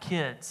have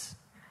kids,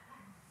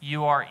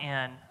 you are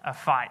in a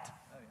fight.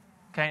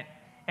 Okay,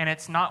 and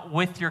it's not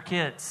with your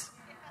kids.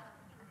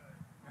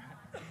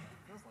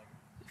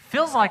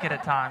 Feels like it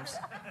at times,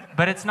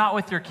 but it's not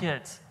with your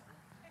kids.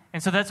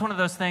 And so that's one of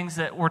those things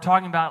that we're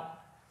talking about.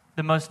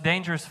 The most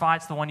dangerous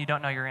fight's the one you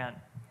don't know you're in.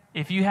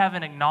 If you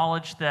haven't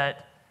acknowledged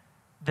that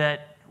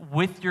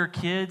with your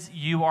kids,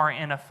 you are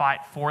in a fight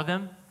for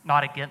them,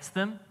 not against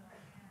them,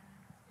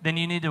 then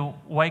you need to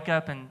wake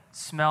up and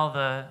smell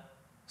the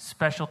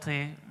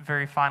specialty,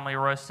 very finely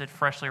roasted,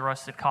 freshly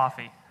roasted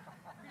coffee.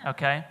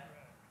 Okay?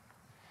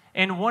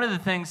 And one of the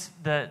things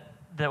that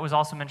was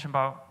also mentioned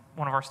by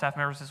one of our staff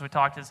members as we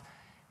talked is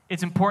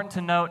it's important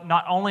to note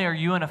not only are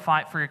you in a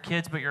fight for your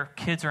kids, but your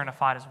kids are in a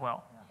fight as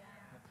well.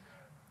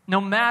 No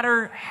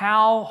matter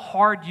how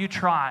hard you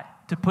try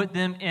to put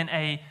them in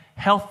a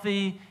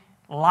healthy,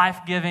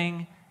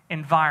 life-giving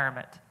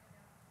environment,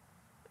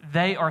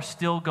 they are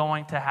still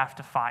going to have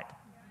to fight.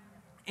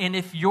 And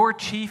if your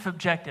chief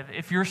objective,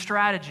 if your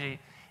strategy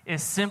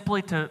is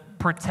simply to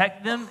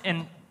protect them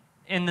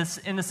in the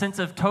sense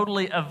of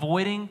totally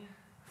avoiding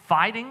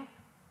fighting,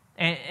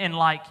 and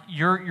like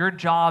your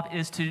job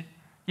is to,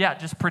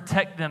 just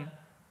protect them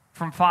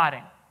from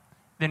fighting,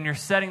 then you're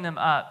setting them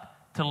up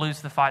to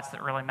lose the fights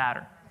that really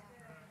matter.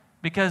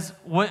 Because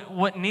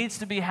what needs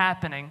to be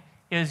happening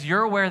is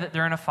you're aware that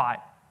they're in a fight.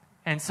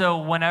 And so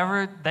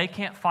whenever they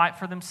can't fight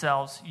for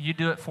themselves, you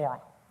do it for them.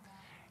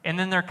 And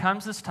then there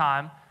comes this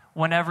time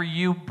whenever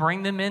you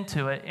bring them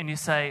into it and you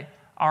say,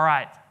 all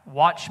right,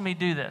 watch me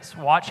do this.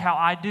 Watch how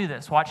I do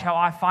this. Watch how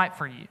I fight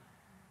for you.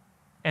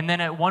 And then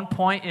at one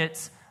point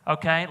it's,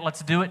 okay,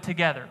 let's do it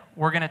together.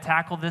 We're going to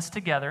tackle this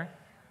together.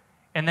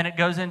 And then it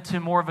goes into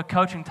more of a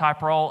coaching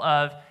type role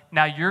of,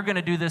 now you're going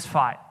to do this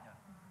fight.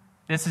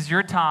 This is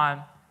your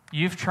time.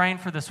 You've trained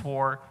for this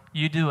war.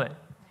 You do it.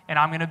 And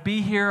I'm going to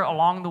be here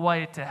along the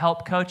way to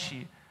help coach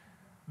you.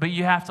 But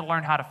you have to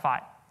learn how to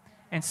fight.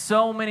 And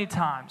so many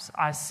times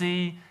I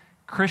see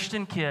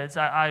Christian kids.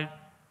 I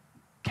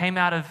came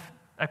out of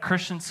a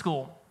Christian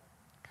school.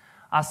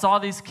 I saw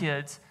these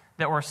kids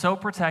that were so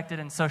protected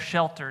and so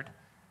sheltered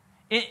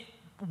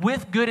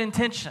with good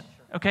intention.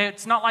 Okay,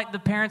 it's not like the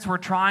parents were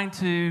trying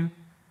to,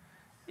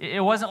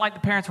 it wasn't like the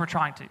parents were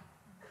trying to.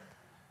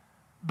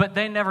 But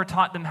they never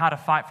taught them how to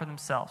fight for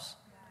themselves.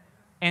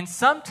 And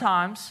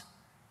sometimes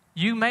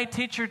you may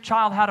teach your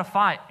child how to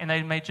fight and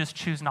they may just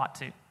choose not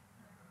to.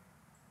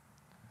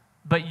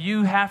 But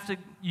you have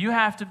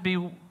to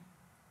be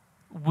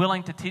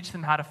willing to teach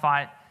them how to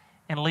fight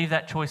and leave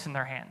that choice in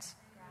their hands.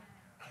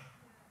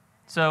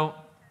 So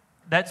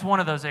that's one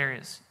of those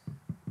areas.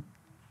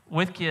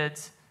 With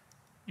kids,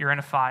 you're in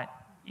a fight.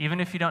 Even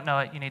if you don't know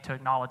it, you need to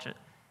acknowledge it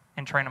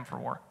and train them for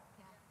war.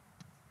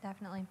 Yeah,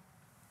 definitely.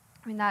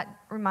 I mean, that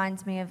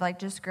reminds me of like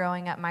just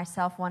growing up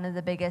myself. One of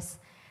the biggest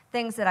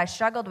things that I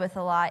struggled with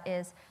a lot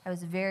is I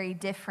was very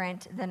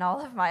different than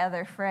all of my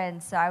other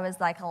friends. So I was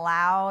like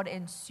loud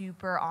and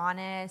super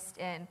honest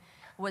and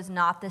was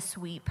not the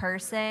sweet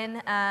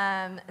person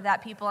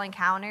that people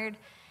encountered.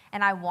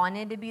 And I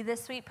wanted to be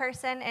this sweet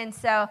person. And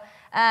so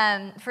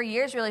for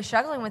years really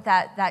struggling with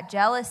that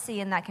jealousy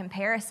and that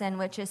comparison,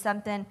 which is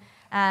something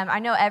I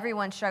know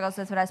everyone struggles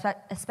with,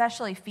 but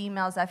especially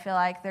females, I feel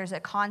like there's a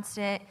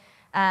constant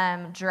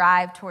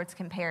drive towards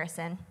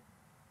comparison.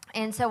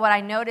 And so what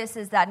I noticed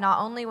is that not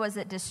only was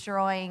it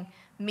destroying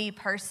me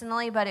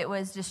personally, but it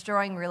was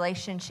destroying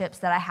relationships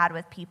that I had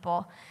with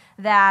people.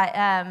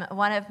 That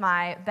one of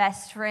my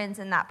best friends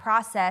in that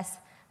process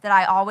that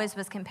I always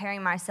was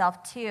comparing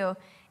myself to,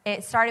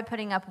 it started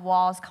putting up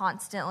walls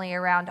constantly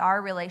around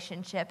our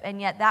relationship.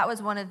 And yet that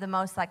was one of the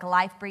most like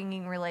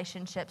life-bringing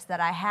relationships that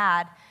I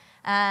had,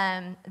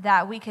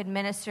 that we could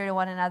minister to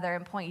one another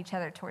and point each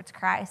other towards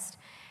Christ.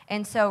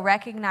 And so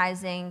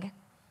recognizing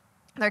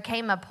there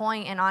came a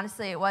point, and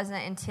honestly, it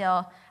wasn't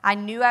until I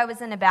knew I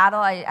was in a battle.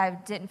 I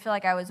didn't feel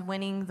like I was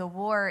winning the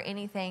war or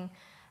anything.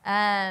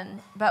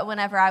 But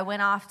whenever I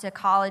went off to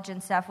college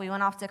and stuff, we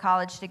went off to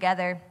college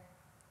together.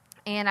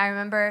 And I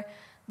remember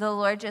the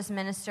Lord just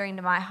ministering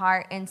to my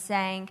heart and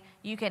saying,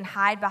 you can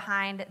hide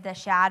behind the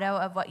shadow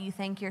of what you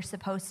think you're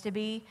supposed to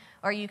be,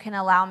 or you can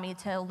allow me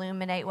to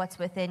illuminate what's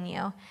within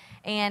you.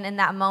 And in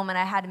that moment,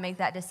 I had to make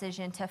that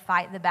decision to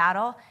fight the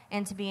battle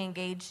and to be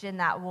engaged in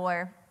that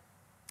war.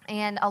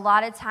 And a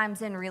lot of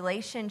times in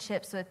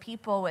relationships with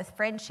people, with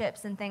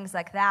friendships and things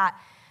like that,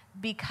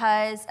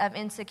 because of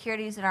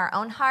insecurities in our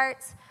own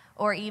hearts,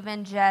 or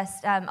even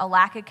just a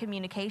lack of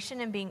communication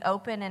and being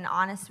open and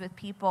honest with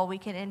people, we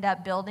can end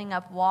up building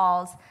up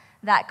walls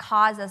that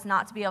cause us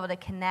not to be able to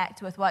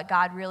connect with what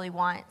God really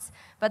wants.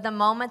 But the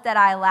moment that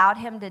I allowed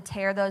him to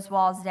tear those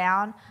walls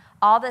down,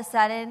 all of a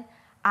sudden,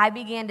 I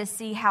began to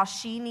see how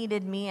she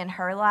needed me in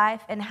her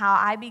life and how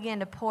I began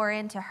to pour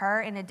into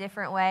her in a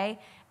different way.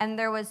 And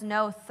there was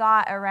no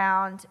thought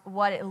around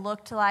what it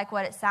looked like,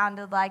 what it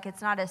sounded like.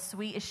 It's not as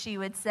sweet as she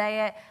would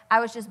say it.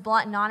 I was just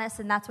blunt and honest,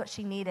 and that's what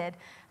she needed.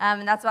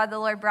 And that's why the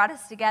Lord brought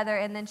us together.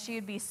 And then she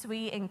would be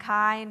sweet and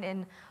kind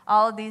and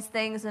all of these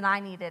things, and I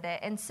needed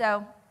it. And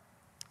so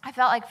I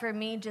felt like for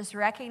me, just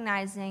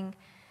recognizing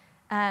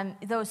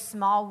those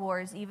small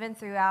wars, even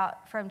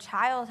throughout from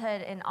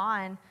childhood and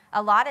on,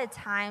 a lot of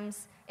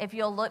times, if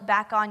you'll look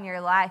back on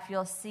your life,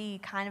 you'll see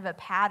kind of a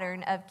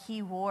pattern of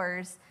key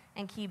wars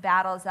and key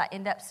battles that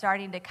end up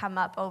starting to come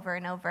up over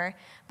and over.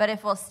 But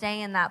if we'll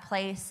stay in that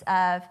place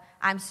of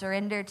I'm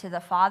surrendered to the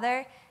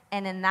Father,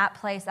 and in that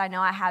place I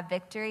know I have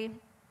victory,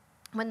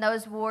 when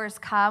those wars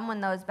come,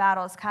 when those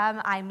battles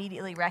come, I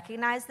immediately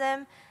recognize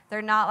them.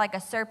 They're not like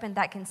a serpent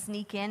that can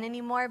sneak in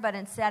anymore, but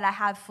instead I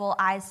have full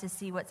eyes to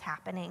see what's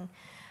happening.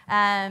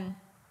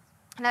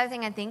 Another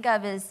thing I think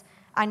of is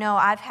I know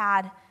I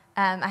had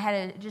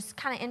a just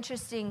kind of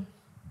interesting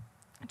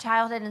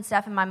childhood and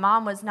stuff, and my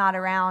mom was not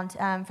around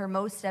for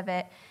most of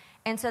it.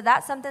 And so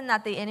that's something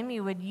that the enemy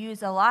would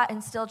use a lot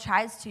and still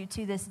tries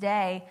to this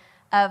day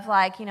of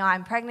like,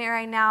 I'm pregnant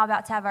right now,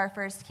 about to have our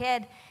first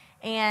kid.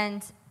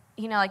 And,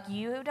 like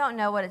you don't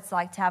know what it's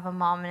like to have a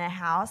mom in a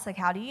house. Like,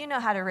 how do you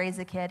know how to raise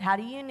a kid? How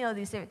do you know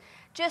these things?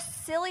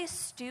 Just silly,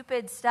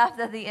 stupid stuff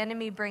that the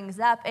enemy brings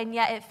up, and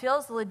yet it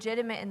feels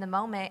legitimate in the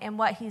moment. And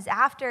what he's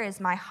after is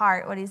my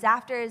heart. What he's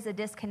after is a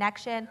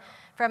disconnection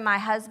from my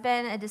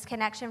husband, a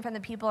disconnection from the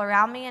people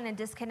around me, and a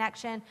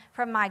disconnection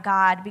from my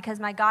God,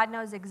 because my God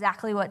knows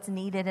exactly what's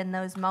needed in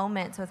those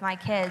moments with my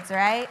kids,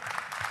 right?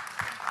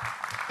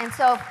 And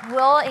so if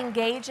we'll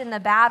engage in the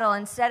battle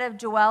instead of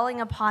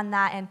dwelling upon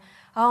that and,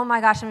 oh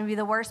my gosh, I'm going to be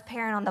the worst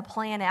parent on the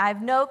planet. I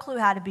have no clue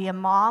how to be a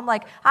mom.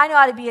 Like, I know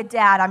how to be a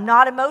dad. I'm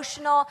not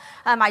emotional.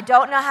 I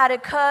don't know how to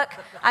cook.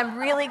 I'm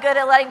really good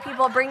at letting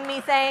people bring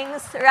me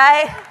things,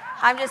 right?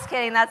 I'm just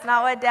kidding. That's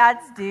not what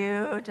dads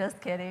do.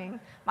 Just kidding.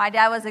 My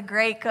dad was a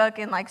great cook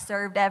and,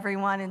 served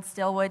everyone and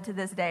still would to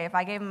this day. If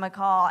I gave him a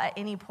call at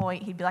any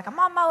point, he'd be like, I'm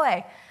on my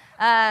way.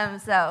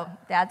 So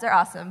dads are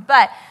awesome.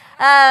 But,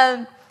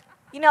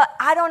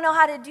 I don't know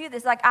how to do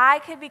this. I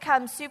could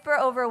become super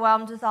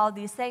overwhelmed with all of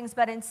these things,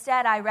 but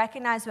instead I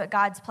recognize what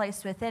God's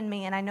placed within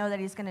me, and I know that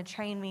he's going to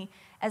train me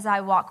as I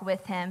walk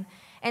with him.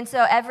 And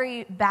so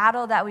every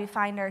battle that we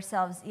find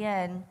ourselves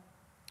in,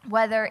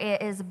 whether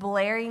it is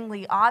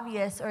blaringly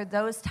obvious or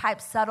those type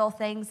subtle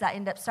things that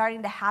end up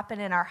starting to happen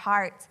in our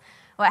hearts,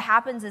 what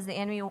happens is the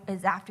enemy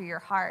is after your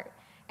heart.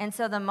 And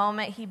so the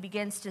moment he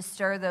begins to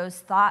stir those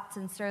thoughts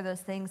and stir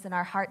those things in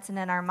our hearts and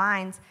in our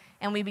minds,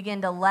 and we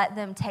begin to let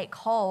them take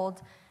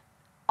hold,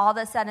 all of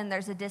a sudden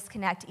there's a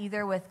disconnect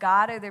either with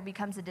God or there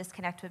becomes a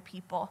disconnect with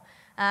people.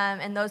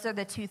 And those are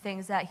the two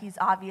things that he's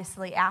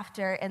obviously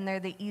after, and they're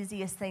the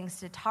easiest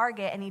things to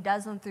target, and he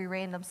does them through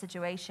random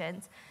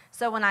situations.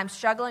 So when I'm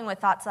struggling with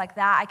thoughts like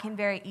that, I can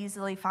very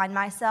easily find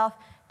myself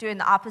doing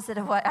the opposite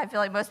of what I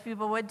feel like most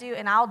people would do,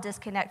 and I'll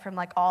disconnect from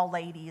all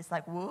ladies,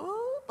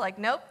 whoop,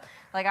 nope.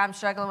 I'm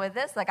struggling with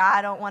this.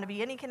 I don't want to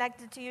be any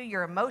connected to you.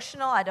 You're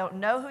emotional. I don't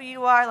know who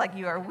you are.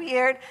 You are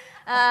weird.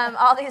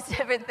 All these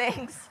different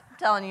things. I'm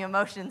telling you,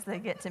 emotions, they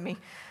get to me.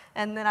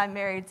 And then I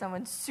married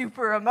someone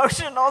super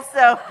emotional.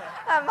 So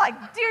I'm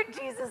like, dear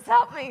Jesus,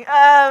 help me.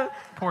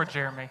 Poor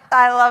Jeremy.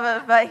 I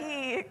love it, but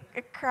he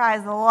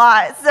cries a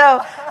lot. So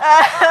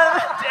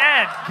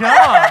Dad,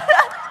 God.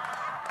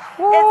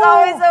 It's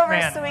always over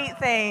Man. sweet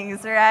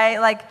things, right?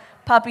 Like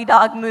puppy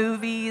dog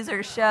movies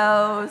or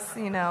shows,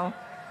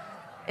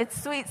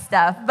 It's sweet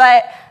stuff,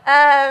 but...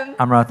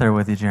 I'm right there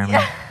with you, Jeremy.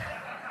 Yeah.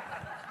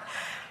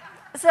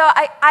 So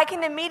I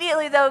can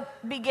immediately, though,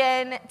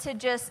 begin to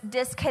just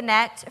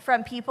disconnect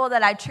from people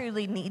that I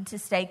truly need to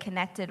stay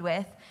connected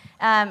with,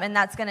 and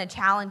that's going to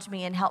challenge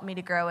me and help me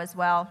to grow as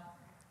well.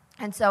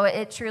 And so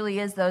it truly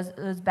is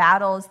those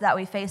battles that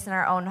we face in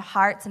our own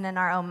hearts and in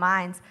our own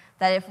minds,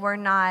 that if we're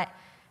not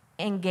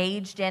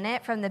engaged in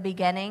it from the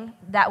beginning,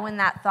 that when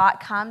that thought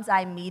comes,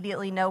 I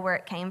immediately know where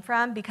it came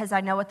from because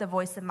I know what the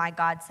voice of my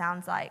God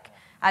sounds like.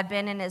 I've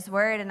been in his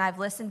word and I've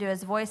listened to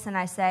his voice and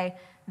I say,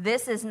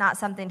 this is not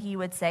something he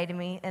would say to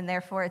me, and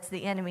therefore it's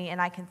the enemy,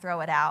 and I can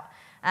throw it out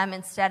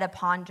instead of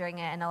pondering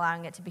it and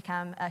allowing it to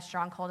become a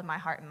stronghold in my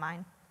heart and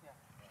mind.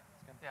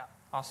 Yeah,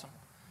 awesome.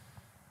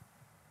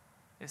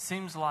 It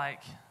seems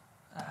like,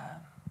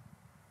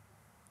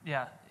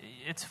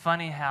 it's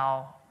funny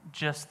how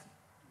just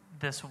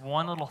this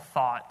one little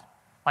thought,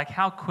 like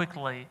how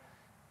quickly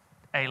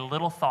a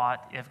little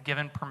thought, if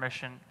given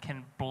permission,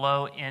 can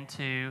blow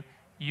into,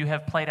 you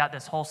have played out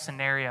this whole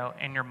scenario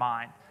in your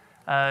mind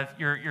of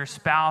your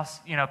spouse.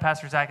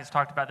 Pastor Zach has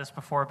talked about this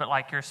before, but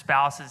like your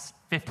spouse is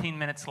 15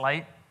 minutes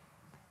late,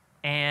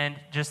 and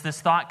just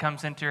this thought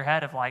comes into your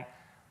head of like,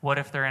 what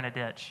if they're in a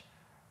ditch?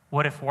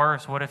 What if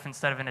worse? What if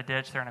instead of in a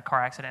ditch, they're in a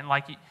car accident? And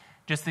like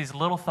just these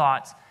little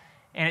thoughts.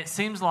 And it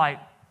seems like,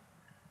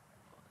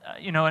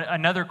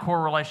 another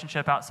core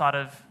relationship outside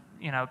of,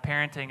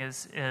 parenting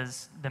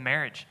is the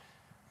marriage.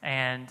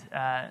 And,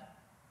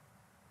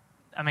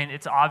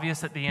 it's obvious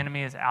that the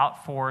enemy is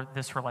out for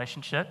this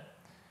relationship.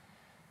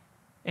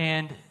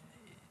 And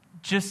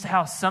just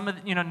how some of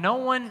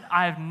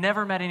I've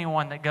never met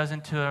anyone that goes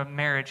into a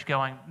marriage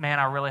going, man,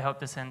 I really hope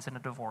this ends in a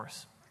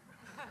divorce.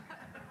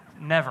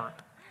 Never.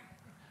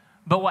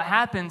 But what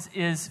happens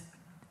is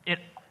it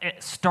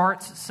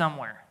starts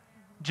somewhere.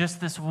 Just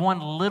this one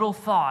little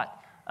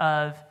thought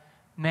of,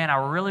 man,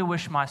 I really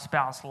wish my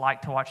spouse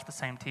liked to watch the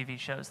same TV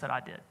shows that I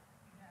did.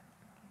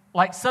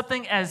 Like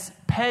something as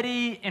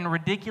petty and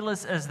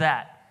ridiculous as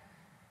that.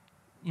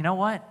 You know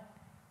what?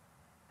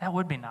 That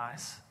would be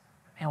nice.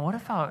 Man, what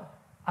if I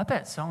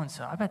bet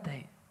so-and-so, I bet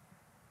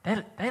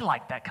they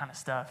like that kind of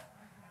stuff.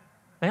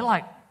 They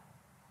like,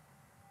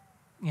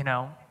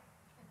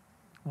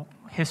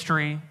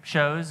 history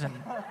shows and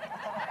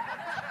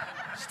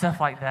stuff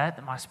like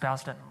that my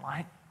spouse doesn't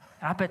like.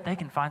 And I bet they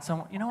can find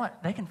someone, you know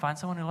what? They can find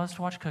someone who loves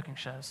to watch cooking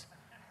shows.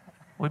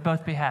 We'd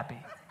both be happy.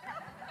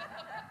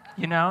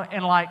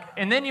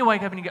 And then you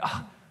wake up and you go,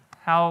 oh,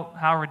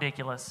 how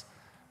ridiculous.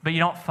 But you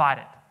don't fight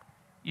it.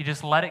 You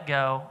just let it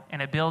go,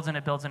 and it builds and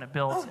it builds and it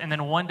builds. And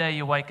then one day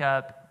you wake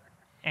up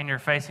and you're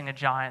facing a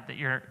giant that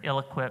you're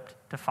ill-equipped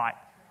to fight.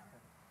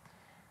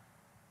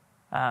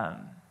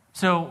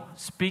 So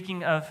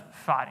speaking of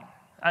fighting,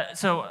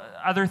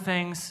 other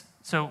things,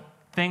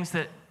 things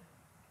that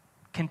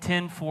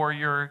contend for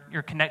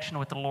your connection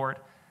with the Lord,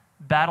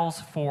 battles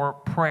for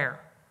prayer.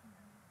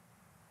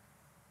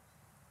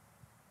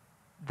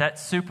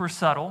 That's super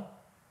subtle,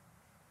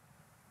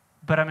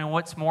 but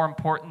what's more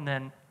important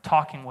than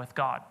talking with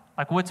God?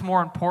 Like, what's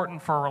more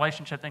important for a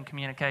relationship than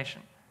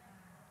communication?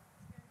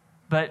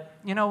 But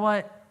you know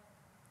what?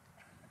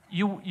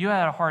 You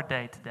had a hard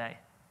day today.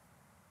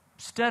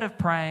 Instead of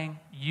praying,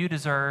 you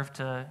deserve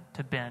to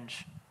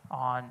binge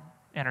on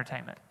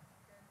entertainment.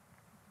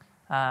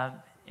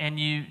 And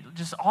you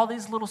just all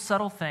these little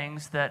subtle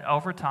things that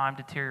over time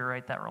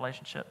deteriorate that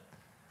relationship.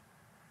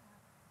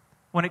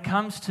 When it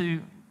comes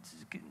to,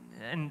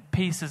 and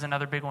peace is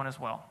another big one as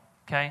well,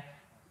 okay?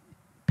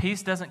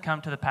 Peace doesn't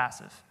come to the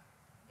passive.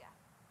 Yeah.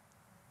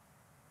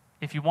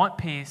 If you want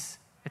peace,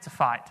 it's a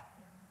fight.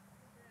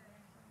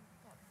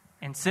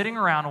 And sitting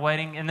around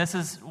waiting, and this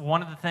is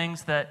one of the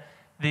things that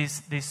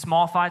these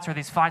small fights or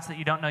these fights that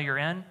you don't know you're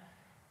in,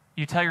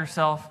 you tell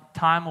yourself,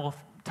 time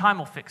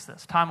will fix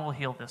this. Time will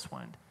heal this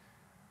wound.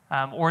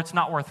 Or it's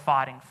not worth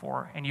fighting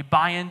for. And you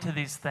buy into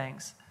these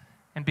things.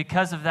 And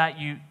because of that,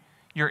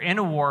 you're in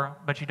a war,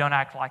 but you don't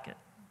act like it.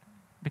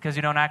 Because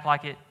you don't act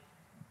like it,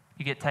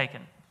 you get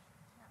taken.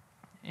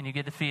 And you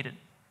get defeated.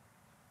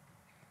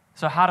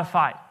 So how to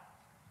fight?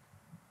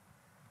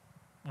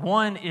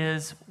 One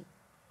is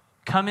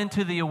come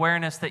into the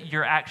awareness that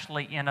you're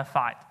actually in a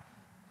fight.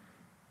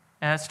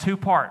 And it's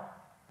two-part.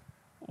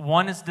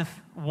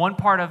 One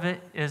part of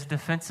it is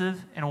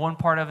defensive, and one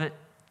part of it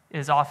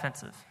is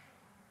offensive.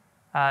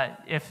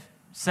 If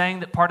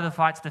saying that part of the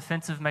fight's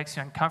defensive makes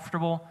you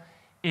uncomfortable,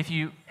 have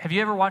you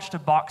ever watched a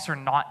boxer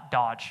not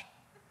dodge?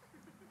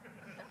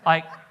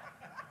 Like,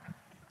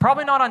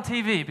 probably not on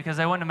TV because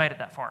they wouldn't have made it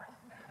that far.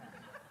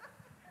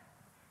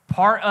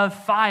 Part of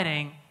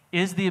fighting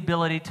is the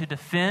ability to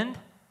defend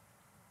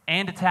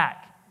and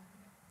attack.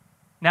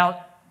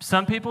 Now,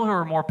 some people who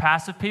are more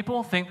passive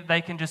people think that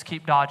they can just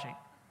keep dodging.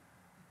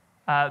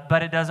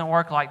 But it doesn't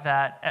work like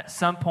that. At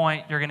some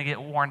point, you're going to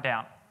get worn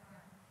down.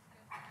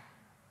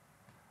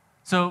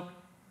 So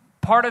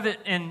part of it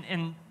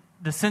in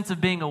the sense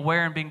of being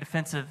aware and being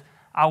defensive,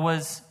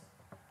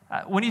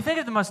 when you think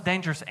of the most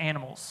dangerous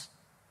animals,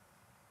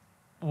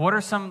 what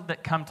are some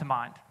that come to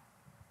mind?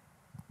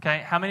 Okay,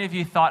 how many of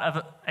you thought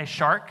of a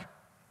shark,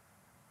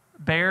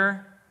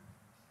 bear,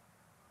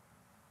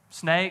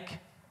 snake,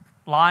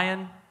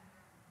 lion,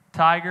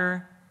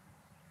 tiger?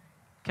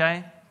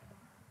 Okay.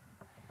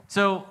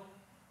 So,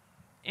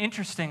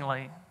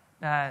 interestingly,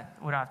 we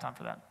don't have time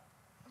for that.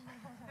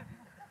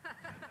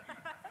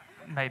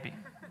 Maybe.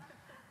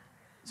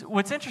 So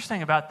what's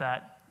interesting about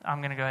that, I'm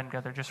going to go ahead and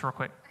go there just real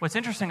quick. What's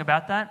interesting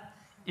about that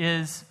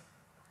is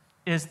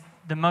is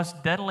the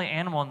most deadly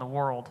animal in the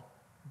world,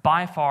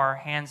 by far,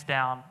 hands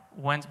down,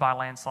 wins by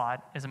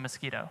landslide, is a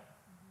mosquito.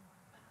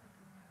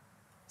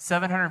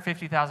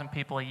 750,000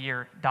 people a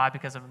year die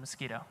because of a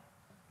mosquito.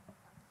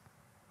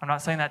 I'm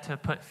not saying that to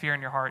put fear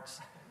in your hearts.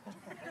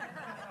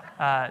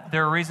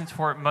 There are reasons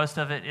for it. Most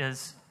of it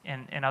is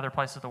in other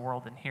places of the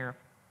world than here.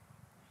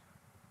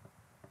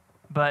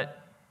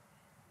 But,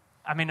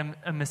 I mean,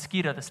 a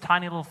mosquito, this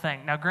tiny little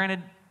thing. Now,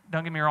 granted,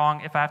 don't get me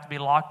wrong, if I have to be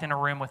locked in a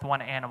room with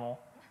one animal,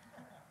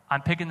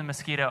 I'm picking the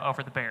mosquito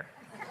over the bear.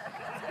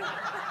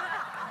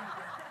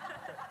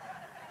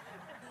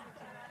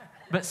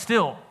 But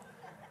still,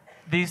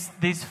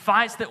 these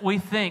fights that we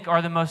think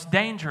are the most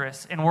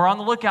dangerous, and we're on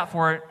the lookout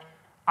for it,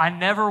 I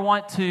never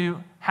want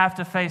to have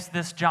to face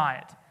this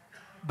giant.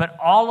 But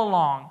all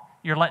along,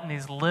 you're letting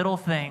these little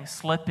things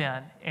slip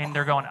in, and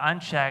they're going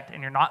unchecked,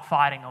 and you're not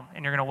fighting them,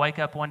 and you're going to wake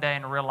up one day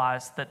and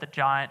realize that the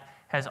giant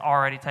has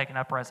already taken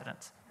up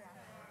residence.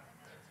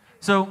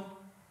 So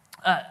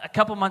a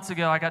couple months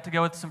ago, I got to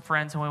go with some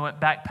friends, and we went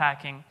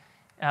backpacking.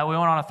 We went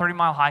on a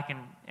 30-mile hike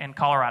in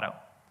Colorado,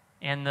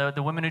 in the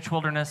Weminuche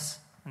Wilderness,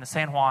 in the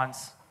San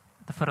Juans,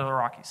 at the foot of the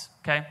Rockies,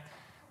 okay?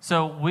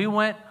 So we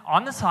went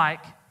on this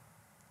hike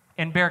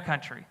in bear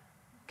country,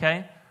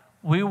 okay?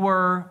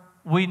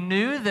 We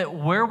knew that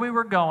where we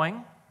were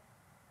going,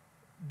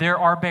 there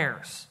are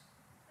bears.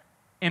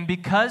 And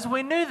because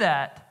we knew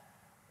that,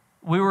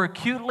 we were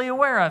acutely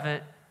aware of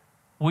it,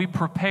 we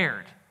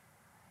prepared.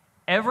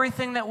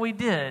 Everything that we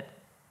did,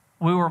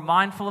 we were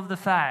mindful of the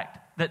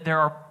fact that there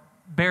are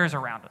bears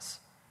around us.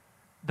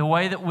 The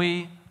way that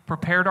we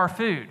prepared our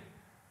food,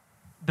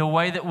 the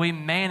way that we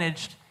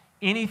managed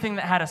anything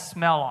that had a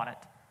smell on it.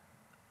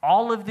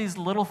 All of these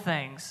little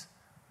things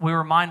we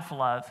were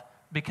mindful of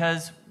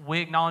because we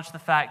acknowledged the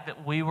fact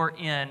that we were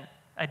in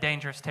a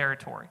dangerous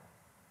territory.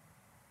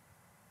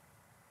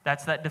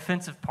 That's that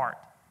defensive part.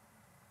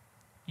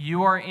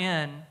 You are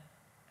in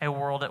a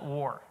world at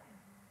war.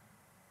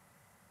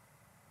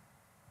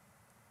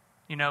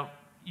 You know,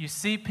 you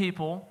see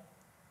people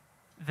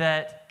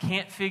that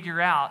can't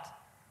figure out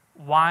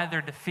why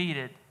they're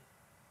defeated,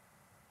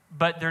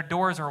 but their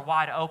doors are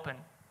wide open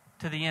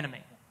to the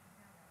enemy.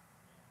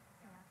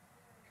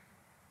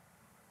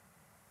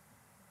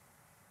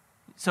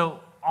 So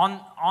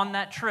on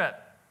that trip,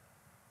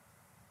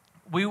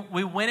 we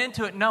went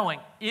into it knowing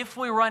if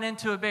we run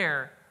into a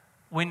bear,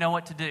 we know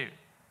what to do.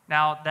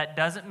 Now, that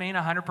doesn't mean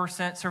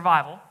 100%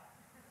 survival,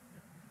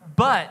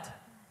 but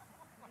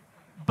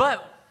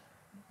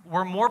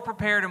we're more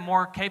prepared and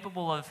more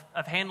capable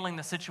of handling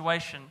the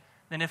situation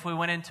than if we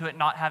went into it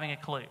not having a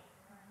clue.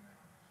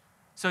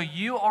 So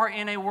you are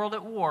in a world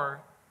at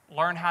war,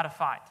 learn how to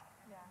fight.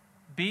 Yeah.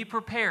 Be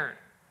prepared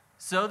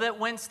so that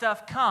when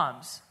stuff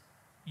comes,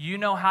 you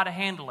know how to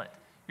handle it.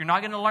 You're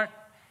not going to learn.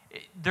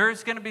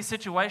 There's going to be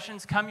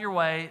situations come your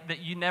way that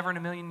you never in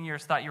a million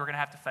years thought you were going to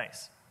have to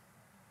face.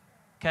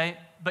 Okay?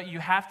 But you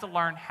have to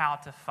learn how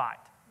to fight.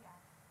 Yeah.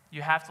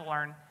 You have to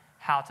learn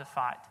how to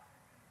fight.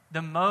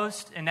 The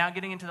most, and now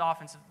getting into the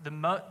offensive,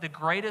 the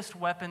greatest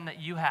weapon that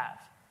you have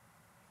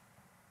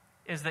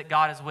is that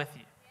God is with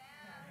you.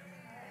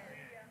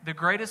 The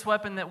greatest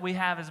weapon that we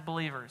have as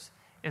believers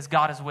is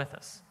God is with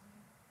us.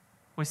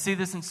 We see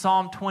this in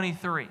Psalm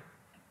 23.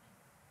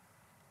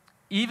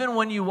 Even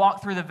when you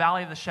walk through the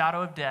valley of the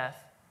shadow of death,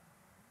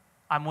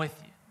 I'm with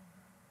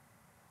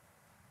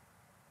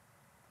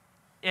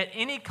you. At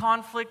any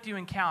conflict you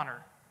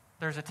encounter,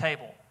 there's a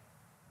table.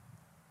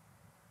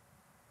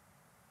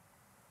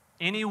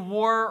 Any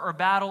war or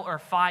battle or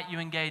fight you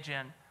engage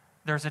in,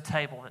 there's a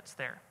table that's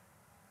there.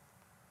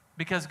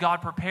 Because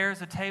God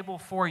prepares a table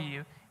for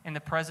you in the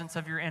presence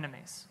of your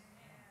enemies.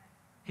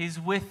 He's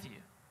with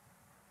you.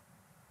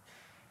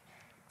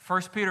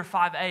 1 Peter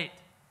 5:8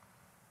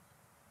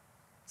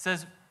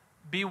 says,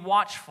 be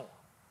watchful,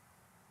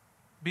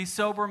 be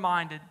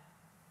sober-minded,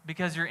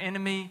 because your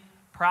enemy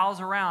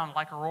prowls around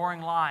like a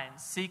roaring lion,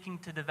 seeking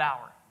to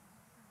devour.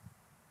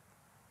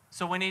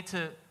 So we need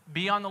to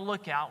be on the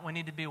lookout. We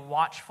need to be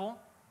watchful.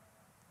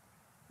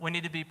 We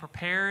need to be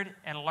prepared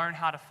and learn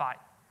how to fight.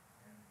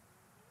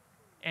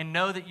 And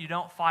know that you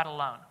don't fight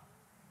alone.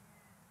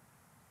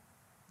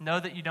 Know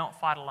that you don't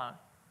fight alone.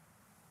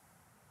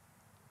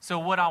 So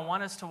what I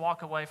want us to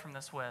walk away from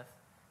this with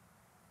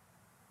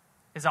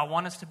is I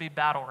want us to be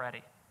battle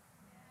ready.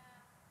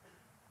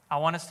 I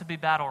want us to be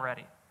battle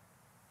ready.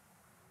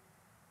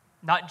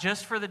 Not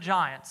just for the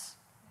giants,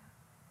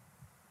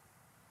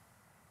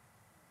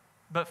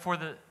 but for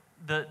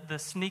the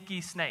sneaky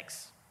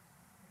snakes.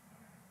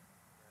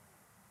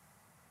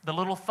 The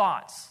little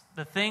thoughts,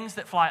 the things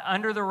that fly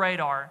under the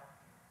radar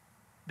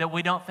that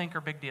we don't think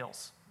are big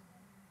deals.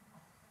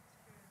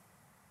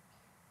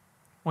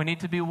 We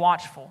need to be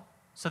watchful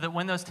so that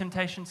when those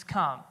temptations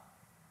come,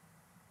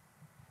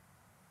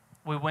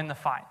 we win the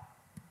fight.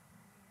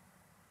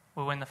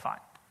 We win the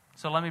fight.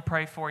 So let me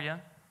pray for you,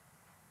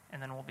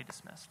 and then we'll be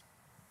dismissed.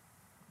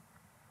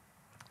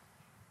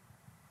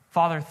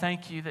 Father,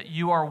 thank you that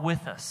you are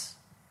with us.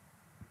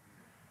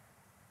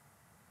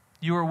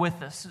 You are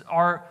with us.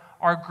 Our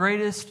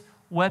greatest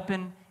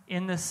weapon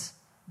in this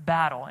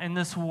battle, in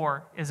this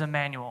war, is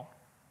Emmanuel.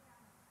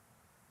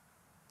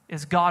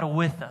 Is God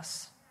with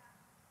us?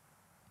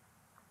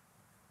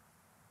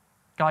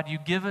 God, you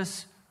give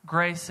us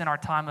grace in our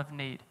time of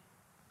need.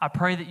 I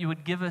pray that you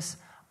would give us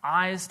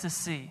eyes to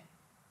see,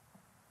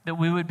 that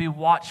we would be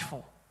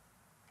watchful,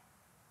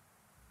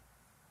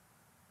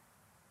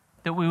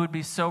 that we would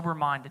be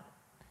sober-minded,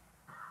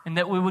 and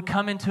that we would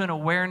come into an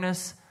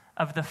awareness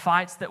of the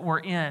fights that we're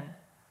in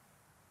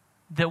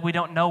that we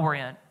don't know we're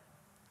in.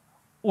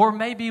 Or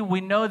maybe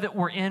we know that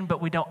we're in,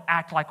 but we don't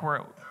act like we're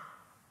at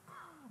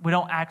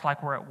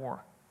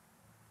war.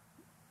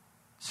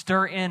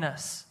 Stir in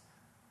us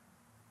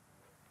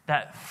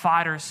that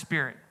fighter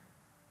spirit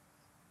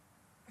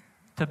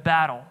to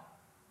battle,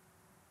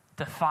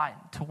 to fight,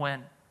 to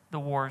win the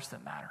wars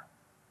that matter.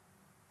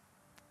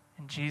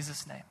 In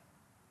Jesus' name,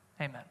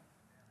 amen.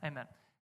 Amen.